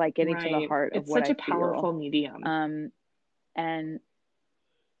way of like getting to the Right. heart of It's what such a I feel. powerful medium. Um, and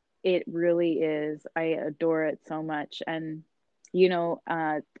it really is. I adore it so much. And,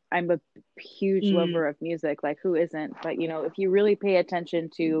 I'm a huge Mm. lover of music. Like, who isn't? But, if you really pay attention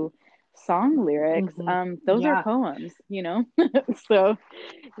to song lyrics, Hmm. those are Yeah. poems. So,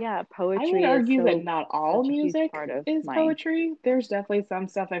 yeah, I would poetry is argue that so not all such a huge music part of is my. poetry. There's definitely some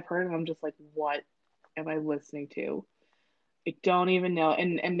stuff I've heard and I'm just like, what am I listening to? I don't even know.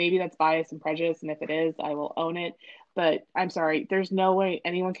 And maybe that's bias and prejudice, and if it is, I will own it. But I'm sorry, there's no way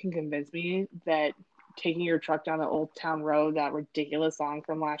anyone can convince me that taking your truck down the Old Town Road, that ridiculous song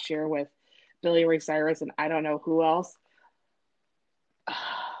from last year with Billy Ray Cyrus and I don't know who else.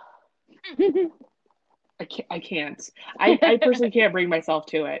 I can't. I personally can't bring myself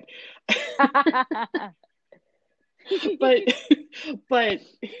to it. But but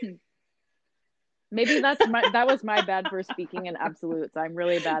Maybe that was my bad for speaking in absolutes. I'm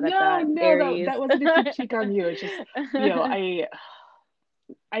really bad at No, that, no, Aries. that wasn't a critique on you. It's just,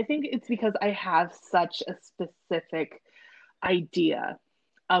 I think it's because I have such a specific idea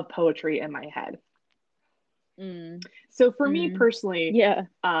of poetry in my head. Mm, So for me mm. personally, Yeah.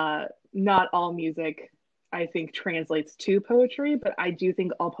 not all music I think translates to poetry, but I do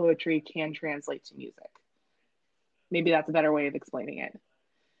think all poetry can translate to music. Maybe that's a better way of explaining it.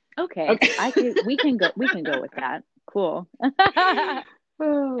 Okay. Okay. We can go with that. Cool. I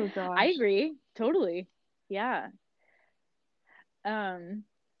Oh gosh. agree. Totally. Yeah. Um,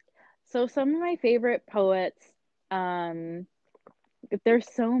 so some of my favorite poets, um, there's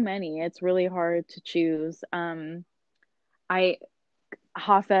so many, it's really hard to choose. I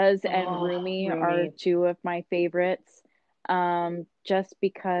Hafez and Oh, Rumi are Rumi. two of my favorites, just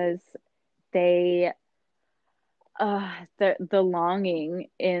because they the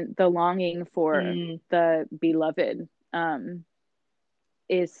longing for Mm, the beloved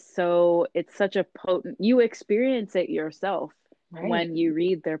is so it's such a potent, you experience it yourself right. when you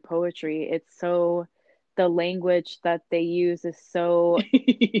read their poetry. It's so, the language that they use is so,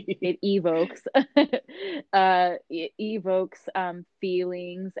 it evokes it evokes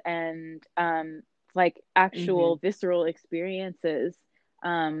feelings and like Hmm. actual visceral experiences.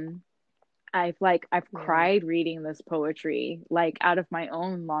 I've Yeah. cried reading this poetry, like out of my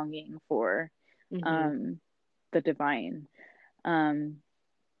own longing for Hmm. um the divine. Um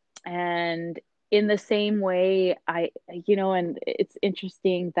and in the same way, and it's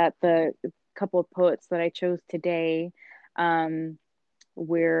interesting that the couple of poets that I chose today, um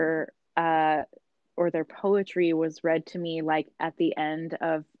were or their poetry was read to me like at the end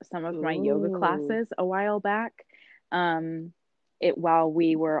of some of my yoga Ooh. classes a while back. Um, it while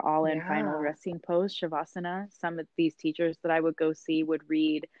we were all in final Yeah. resting pose, Shavasana, some of these teachers that I would go see would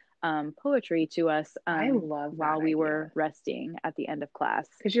read poetry to us I love that while we were idea. resting at the end of class.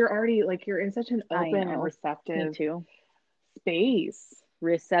 Because you're already like you're in such an I open and know. Me receptive too. space.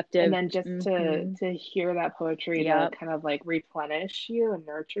 And Receptive. then just Mm-hmm. to hear that poetry to Yep. kind of like replenish you and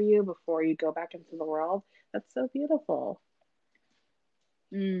nurture you before you go back into the world, that's so beautiful.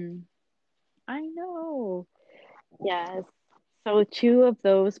 Mm, I know. Yes. So, two of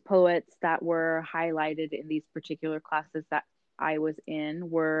those poets that were highlighted in these particular classes that I was in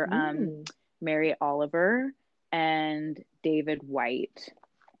were Mm. Mary Oliver and David White.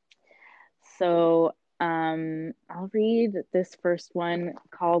 So, I'll read this first one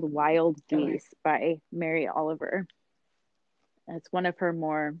called Wild Okay. Geese by Mary Oliver. It's one of her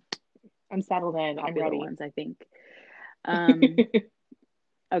more I'm settled in. I'm popular ready. ones, I think. Um,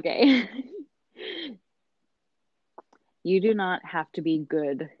 okay. You do not have to be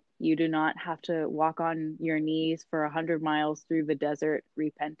good. You do not have to walk on your knees for 100 miles through the desert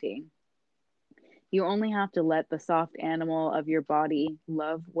repenting. You only have to let the soft animal of your body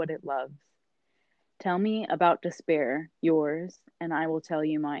love what it loves. Tell me about despair, yours, and I will tell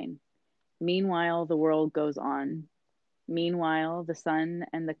you mine. Meanwhile, the world goes on. Meanwhile, the sun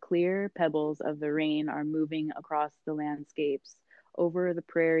and the clear pebbles of the rain are moving across the landscapes, over the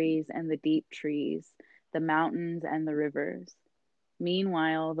prairies and the deep trees, the mountains and the rivers.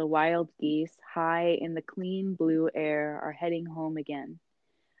 Meanwhile, the wild geese, high in the clean blue air, are heading home again.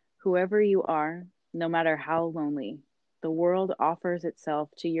 Whoever you are, no matter how lonely, the world offers itself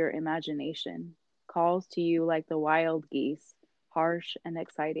to your imagination, calls to you like the wild geese, harsh and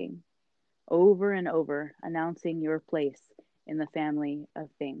exciting, over and over, announcing your place in the family of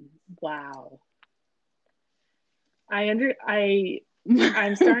things. Wow.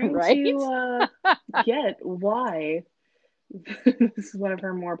 I'm starting Right? to get why this is one of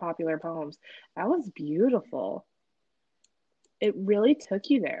her more popular poems. That was beautiful. It really took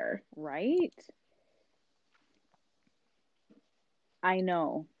you there. Right? I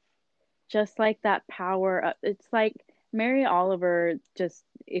know. Just like that power it's like Mary Oliver, just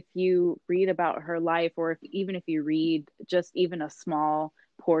if you read about her life, or even if you read just even a small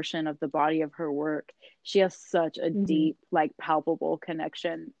portion of the body of her work, she has such a Hmm. deep, like palpable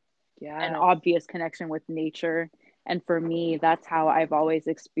connection, an Yes. obvious connection with nature. And for me, that's how I've always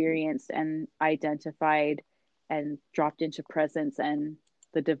experienced and identified and dropped into presence and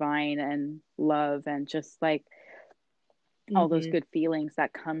the divine and love and just like all those Hmm. good feelings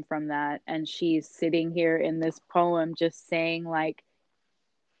that come from that. And she's sitting here in this poem just saying, like,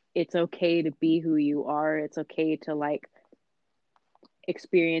 it's okay to be who you are. It's okay to like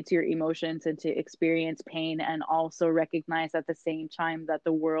experience your emotions and to experience pain, and also recognize at the same time that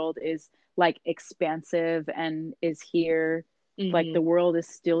the world is like expansive and is here. Like, Hmm. the world is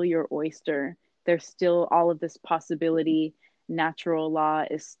still your oyster. There's still all of this possibility natural law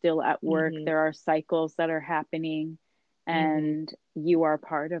is still at work. Mm-hmm. There are cycles that are happening, Mm-hmm. and you are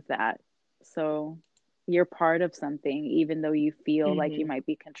part of that. So you're part of something, even though you feel like you Mm-hmm. might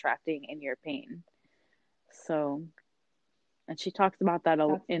be contracting in your pain. So, and she talks about that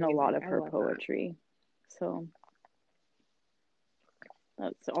That's in a lot amazing. of I her love that. poetry. So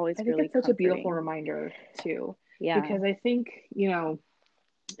that's always I think really it's such a beautiful comforting. reminder too, Yeah. because I think,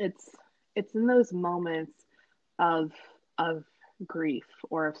 it's it's in those moments of of grief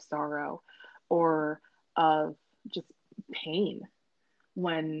or of sorrow or of just pain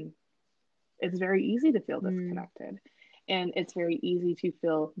when it's very easy to feel Mm, disconnected, and it's very easy to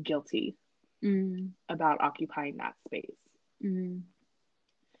feel guilty mm, about occupying that space. mm.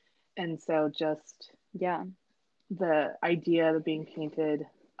 And so just Yeah. the idea of being painted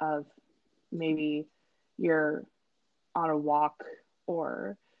of maybe you're on a walk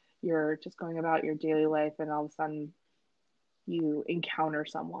or you're just going about your daily life and all of a sudden you encounter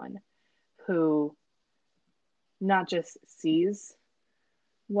someone who not just sees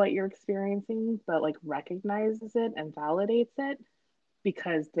what you're experiencing but like recognizes it and validates it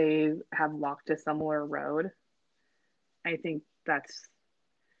because they have walked a similar road. I think that's,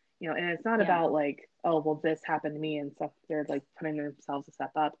 and it's not Yeah. about like, oh, well, this happened to me and stuff. They're like putting themselves a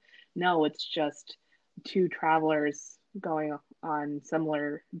step up. No, it's just two travelers going on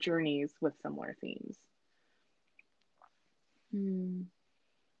similar journeys with similar themes. Mm,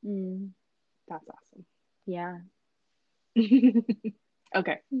 mm. That's awesome. Yeah.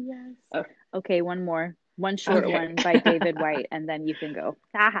 Okay. Yes. Oh, Okay, one more. One short okay. one by David White, and then you can go.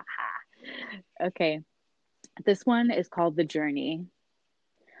 Ha ha ha. Okay. This one is called The Journey.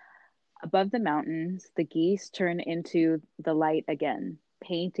 Above the mountains, the geese turn into the light again,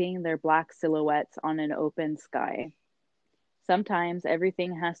 painting their black silhouettes on an open sky. Sometimes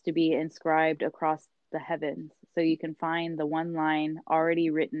everything has to be inscribed across the heavens so you can find the one line already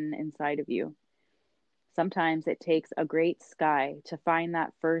written inside of you. Sometimes it takes a great sky to find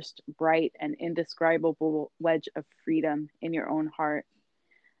that first bright and indescribable wedge of freedom in your own heart.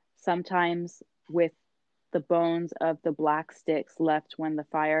 Sometimes, with the bones of the black sticks left when the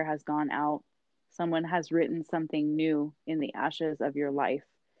fire has gone out, someone has written something new in the ashes of your life.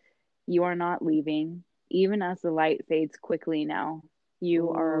 You are not leaving, even as the light fades quickly now.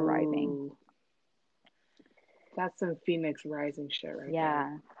 You are arriving. Ooh, that's some Phoenix Rising shit right there.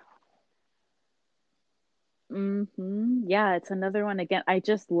 Yeah. Yeah, it's another one again. I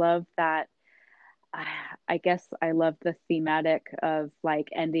just love that. I guess I love the thematic of like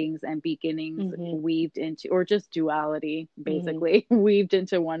endings and beginnings Mm-hmm. weaved into, or just duality, Mm-hmm. basically, weaved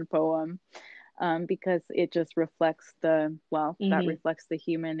into one poem, because it just reflects that Mm-hmm. reflects the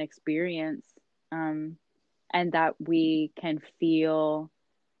human experience, um, and that we can feel.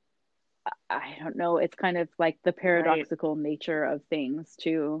 I don't know, it's kind of like the Right. paradoxical nature of things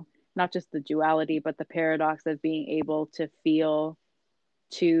too, not just the duality, but the paradox of being able to feel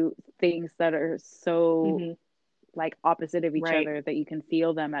two things that are so Mm-hmm. like opposite of each Right. other that you can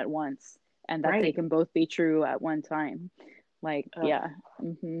feel them at once and that they Right. can both be true at one time. Like, Ugh. yeah.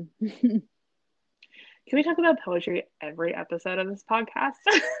 Hmm. Can we talk about poetry every episode of this podcast?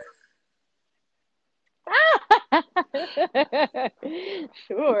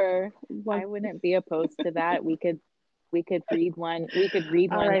 Sure. Once, I wouldn't be opposed to that. We could read one. We could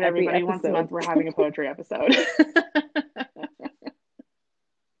read all one right, every everybody. Once a episode. month, we're having a poetry episode.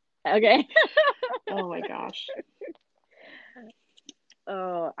 Okay. Oh my gosh.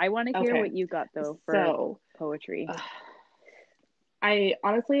 Oh, I want to hear Okay. what you got though for So, poetry. I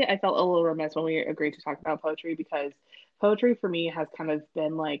honestly I felt a little remiss when we agreed to talk about poetry because poetry for me has kind of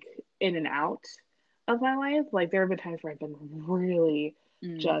been like in and out of my life. Like there have been times where I've been really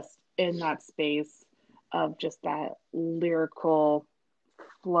Mm, just in that space of just that lyrical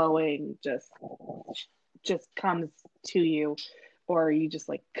flowing just comes to you, or you just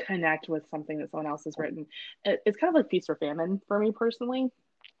like connect with something that someone else has written. It's kind of like feast or famine for me personally.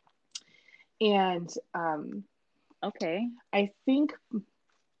 And okay. I think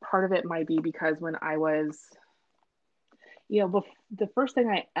part of it might be because when I was, the first thing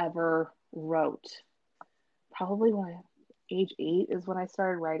I ever wrote, probably when age 8 is when I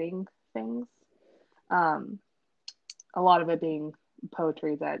started writing things. Um, a lot of it being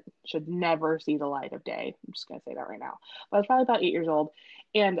poetry that should never see the light of day. I'm just going to say that right now. But I was probably about 8 years old.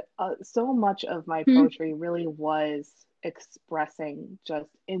 And so much of my Hmm. poetry really was expressing just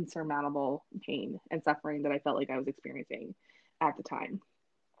insurmountable pain and suffering that I felt like I was experiencing at the time.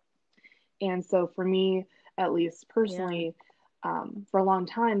 And so for me, at least Yeah. personally, for a long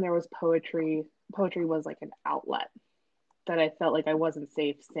time, there was poetry. Poetry was like an outlet that I felt like I wasn't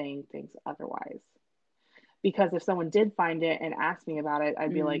safe saying things otherwise. because if someone did find it and asked me about it,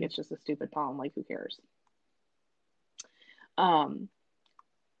 I'd be like, Mm. it's just a stupid poem, like who cares? Um,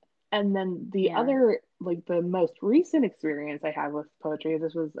 and then the Yeah. other, like the most recent experience I had with poetry,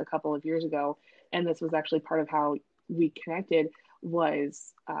 this was a couple of years ago, and this was actually part of how we connected,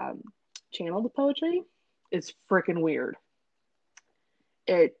 was channeled poetry. It's freaking weird.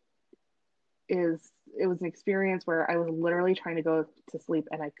 It is, it was an experience where I was literally trying to go to sleep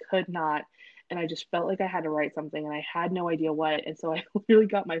and I could not. And I just felt like I had to write something and I had no idea what. And so I literally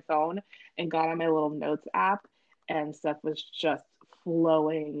got my phone and got on my little notes app, and stuff was just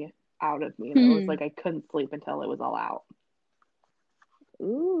flowing out of me. And it was like I couldn't sleep until it was all out. And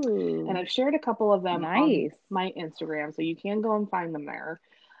Ooh, I've shared a couple of them on nice. my Instagram, so you can go and find them there.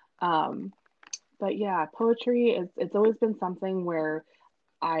 Um, but yeah, poetry is, it's always been something where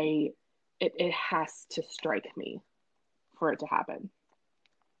I it has to strike me for it to happen.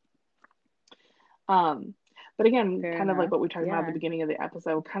 Um, but again, Fair kind of like enough. what we talked about at the Yeah. beginning of the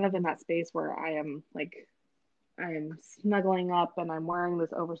episode, kind of in that space where I am like I am snuggling up and I'm wearing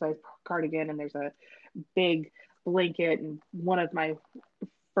this oversized cardigan and there's a big blanket and one of my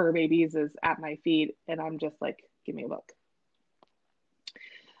fur babies is at my feet and I'm just like, give me a book.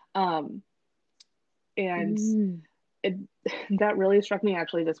 Um, and Mm. it that really struck me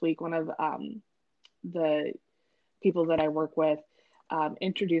actually this week. One of the people that I work with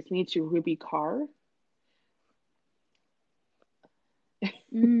introduced me to Ruby Carr.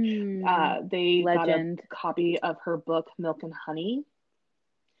 Mm. They got a Legend. copy of her book Milk and Honey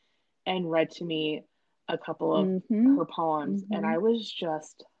and read to me a couple of Mm-hmm. her poems, and Mm-hmm. I was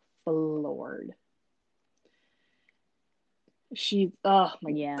just floored. She's, oh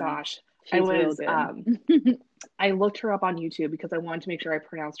my Yeah. gosh. I She's real was good. I looked her up on YouTube because I wanted to make sure I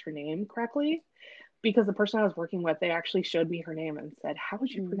pronounced her name correctly, because the person I was working with, they actually showed me her name and said, "How would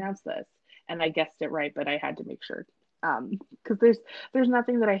you Mm. pronounce this?" And I guessed it right, but I had to make sure. Because there's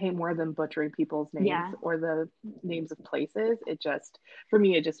nothing that I hate more than butchering people's names Yeah. or the names of places. It just, for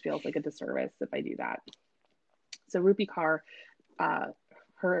me, it just feels like a disservice if I do that. So Rupi Kaur, uh,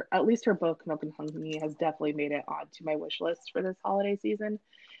 her, at least her book Milk and Honey has definitely made it onto my wish list for this holiday season.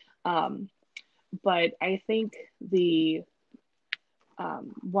 Um, but I think the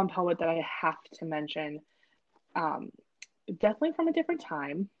one poet that I have to mention, um, definitely from a different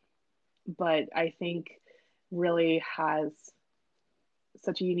time, but I think really has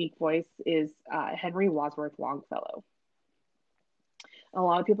such a unique voice, is Henry Wadsworth Longfellow. A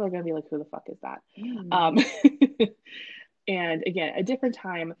lot of people are going to be like, who the fuck is that? Um, Mm. and again, a different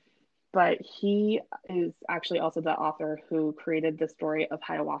time, but he is actually also the author who created the story of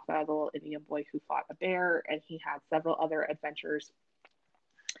Hiawatha, the little Indian boy who fought a bear, and he had several other adventures.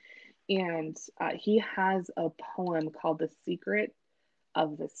 And he has a poem called The Secret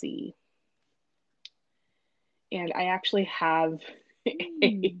of the Sea. And I actually have a,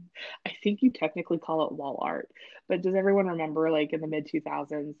 Mm. I think you technically call it wall art, but does everyone remember like in the mid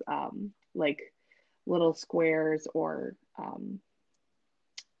 2000s, like little squares or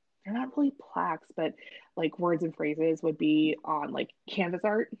they're not really plaques, but like words and phrases would be on like canvas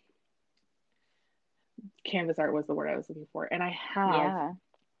art. Canvas art was the word I was looking for. And I have Yeah.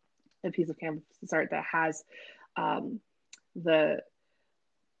 a piece of canvas art that has um, the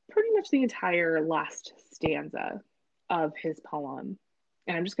pretty much the entire last stanza of his poem.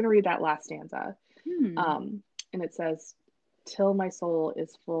 And I'm just going to read that last stanza. Hmm. Um, and it says, "Till my soul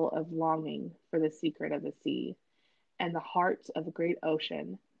is full of longing for the secret of the sea, and the heart of the great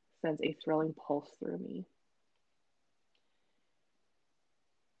ocean sends a thrilling pulse through me."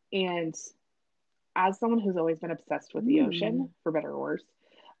 And as someone who's always been obsessed with the ocean, Mm. for better or worse,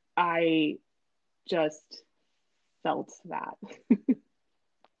 I just felt that.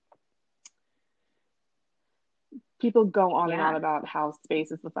 People go on and on Yeah. about how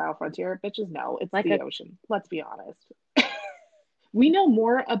space is the final frontier. Bitches, no, it's Like the a, ocean. Let's be honest. We know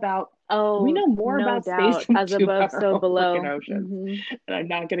more about we oh, know more no about space doubt. than we As do above, about our so own freaking below. oceans. Hmm. And I'm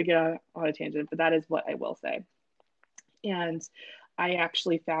not going to get on a tangent, but that is what I will say. And I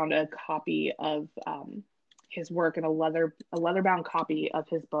actually found a copy of his work and a leather bound copy of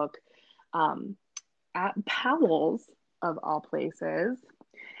his book um, at Powell's of all places,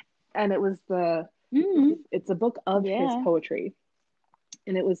 and it was the Mm. it's a book of his Yeah. poetry,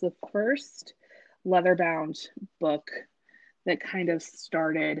 and it was the first leather bound book that kind of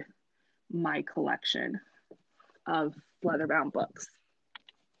started my collection of leather bound books.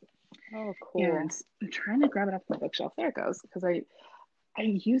 Oh, And cool. I'm trying to grab it off my bookshelf. There it goes. Because I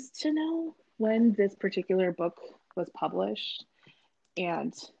used to know when this particular book was published,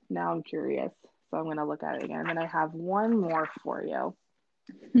 and now I'm curious. So I'm going to look at it again. And then I have one more for you.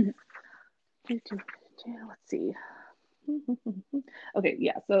 Yeah, let's see. Okay,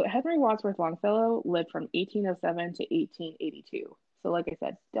 yeah. So Henry Wadsworth Longfellow lived from 1807 to 1882. So, like I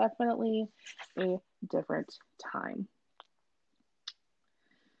said, definitely a different time.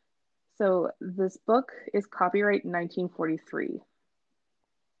 So, this book is copyright 1943,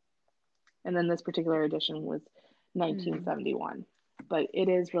 and then this particular edition was 1971. But it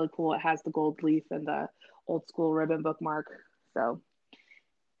is really cool. It has the gold leaf and the old school ribbon bookmark. So,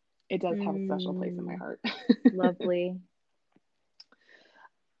 it does have a special place in my heart. Lovely.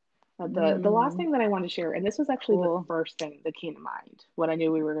 The last thing that I wanted to share, and this was actually Cool. the first thing that came to mind when I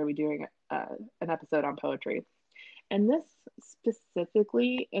knew we were going to be doing an episode on poetry. And this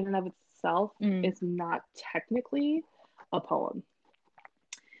specifically, in and of itself, is not technically a poem.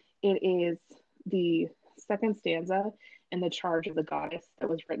 It is the second stanza in The Charge of the Goddess that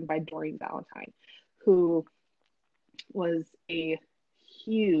was written by Doreen Valentine, who was a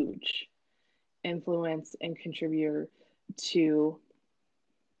huge influence and contributor to,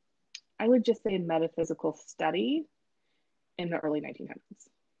 I would just say, metaphysical study in the early 1900s,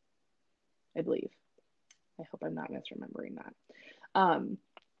 I believe. I hope I'm not misremembering that.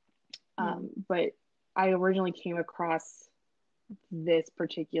 But I originally came across this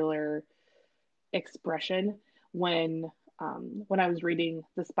particular expression when I was reading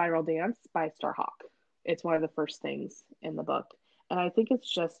The Spiral Dance by Starhawk. It's one of the first things in the book. And I think it's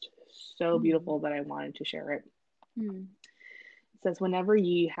just so beautiful that I wanted to share it. It says, whenever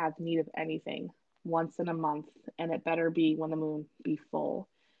ye have need of anything, once in a month, and it better be when the moon be full,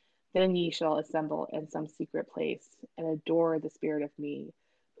 then ye shall assemble in some secret place, and adore the spirit of me,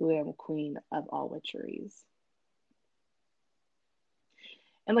 who am queen of all witcheries.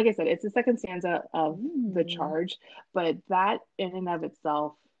 And like I said, it's the second stanza of The Charge, but that in and of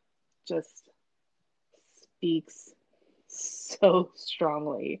itself just speaks so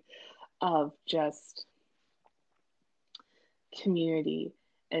strongly of just community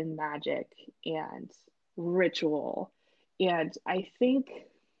and magic and ritual. And I think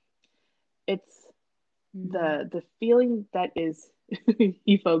it's the feeling that is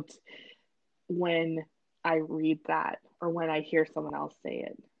evoked when I read that or when I hear someone else say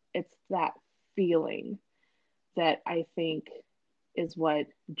it. It's that feeling that I think is what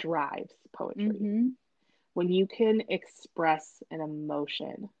drives poetry. When you can express an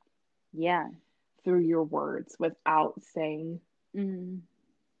emotion through your words without saying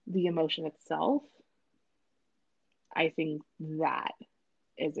the emotion itself, I think that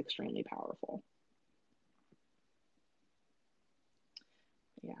is extremely powerful.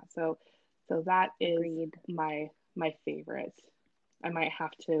 Yeah, so that is Agreed. my favorite. I might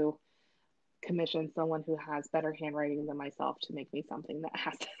have to commission someone who has better handwriting than myself to make me something that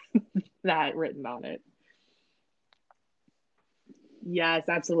has that written on it. Yes,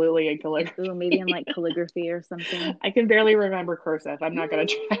 absolutely, in calligraphy. Ooh, maybe in like calligraphy or something. I can barely remember cursive. I'm not gonna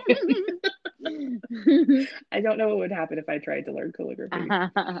try it. I don't know what would happen if I tried to learn calligraphy.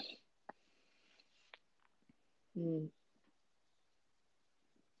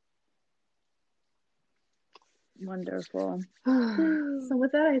 Wonderful. So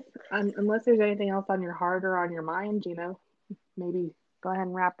with that, unless there's anything else on your heart or on your mind, Gina, maybe go ahead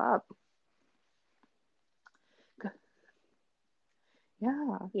and wrap up.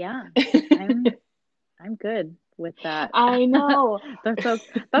 Yeah. I'm good with that. I know.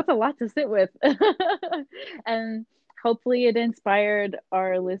 That's a lot to sit with. And hopefully it inspired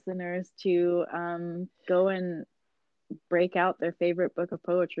our listeners to go and break out their favorite book of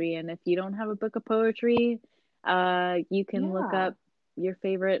poetry. And if you don't have a book of poetry, you can look up your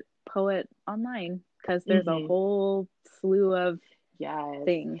favorite poet online, because there's a whole slew of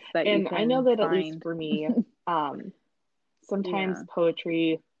things that you can I know that find. at least for me, sometimes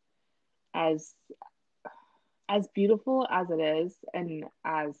poetry, as beautiful as it is and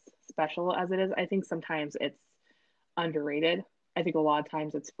as special as it is, I think sometimes it's underrated. I think a lot of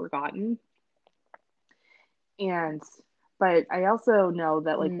times it's forgotten. But I also know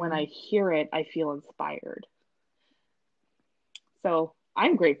that like when I hear it, I feel inspired. So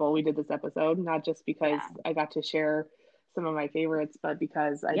I'm grateful we did this episode, not just because I got to share some of my favorites, but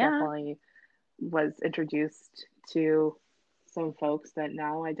because I definitely was introduced to some folks that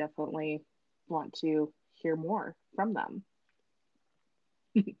now I definitely want to hear more from them.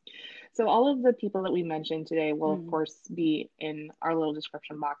 So all of the people that we mentioned today will of course be in our little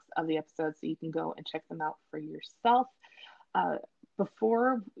description box of the episode, so you can go and check them out for yourself.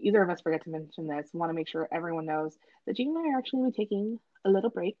 Before either of us forget to mention this, I want to make sure everyone knows that Jean and I are actually going to be taking a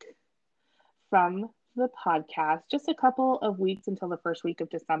little break from the podcast, just a couple of weeks until the first week of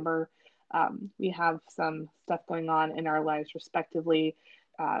December. We have some stuff going on in our lives respectively.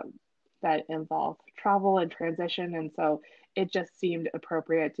 that involve travel and transition. And so it just seemed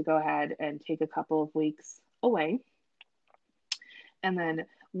appropriate to go ahead and take a couple of weeks away. And then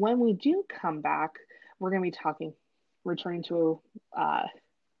when we do come back, we're going to be returning to, I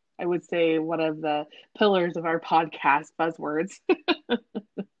would say, one of the pillars of our podcast, buzzwords.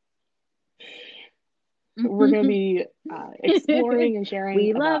 We're going to be exploring and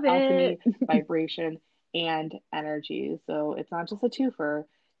sharing about alchemy, vibration, and energy. So it's not just a twofer,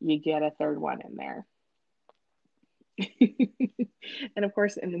 you get a third one in there. And of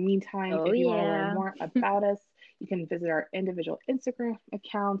course, in the meantime, if you want to learn more about us, you can visit our individual Instagram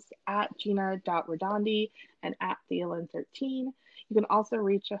accounts at Gina.Redondi and at Theolin13. You can also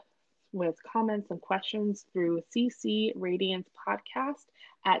reach us with comments and questions through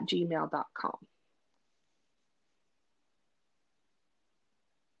ccradiancepodcast@gmail.com.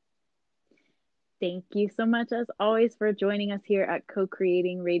 Thank you so much, as always, for joining us here at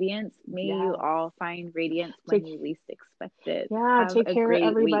Co-Creating Radiance. May you all find radiance when you least expect it. Yeah, take care,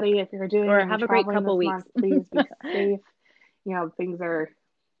 everybody. If you're doing or have a great couple weeks. Please be safe. You know, things are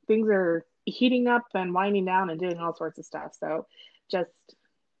heating up and winding down and doing all sorts of stuff. So just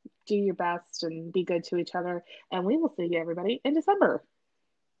do your best and be good to each other. And we will see you, everybody, in December.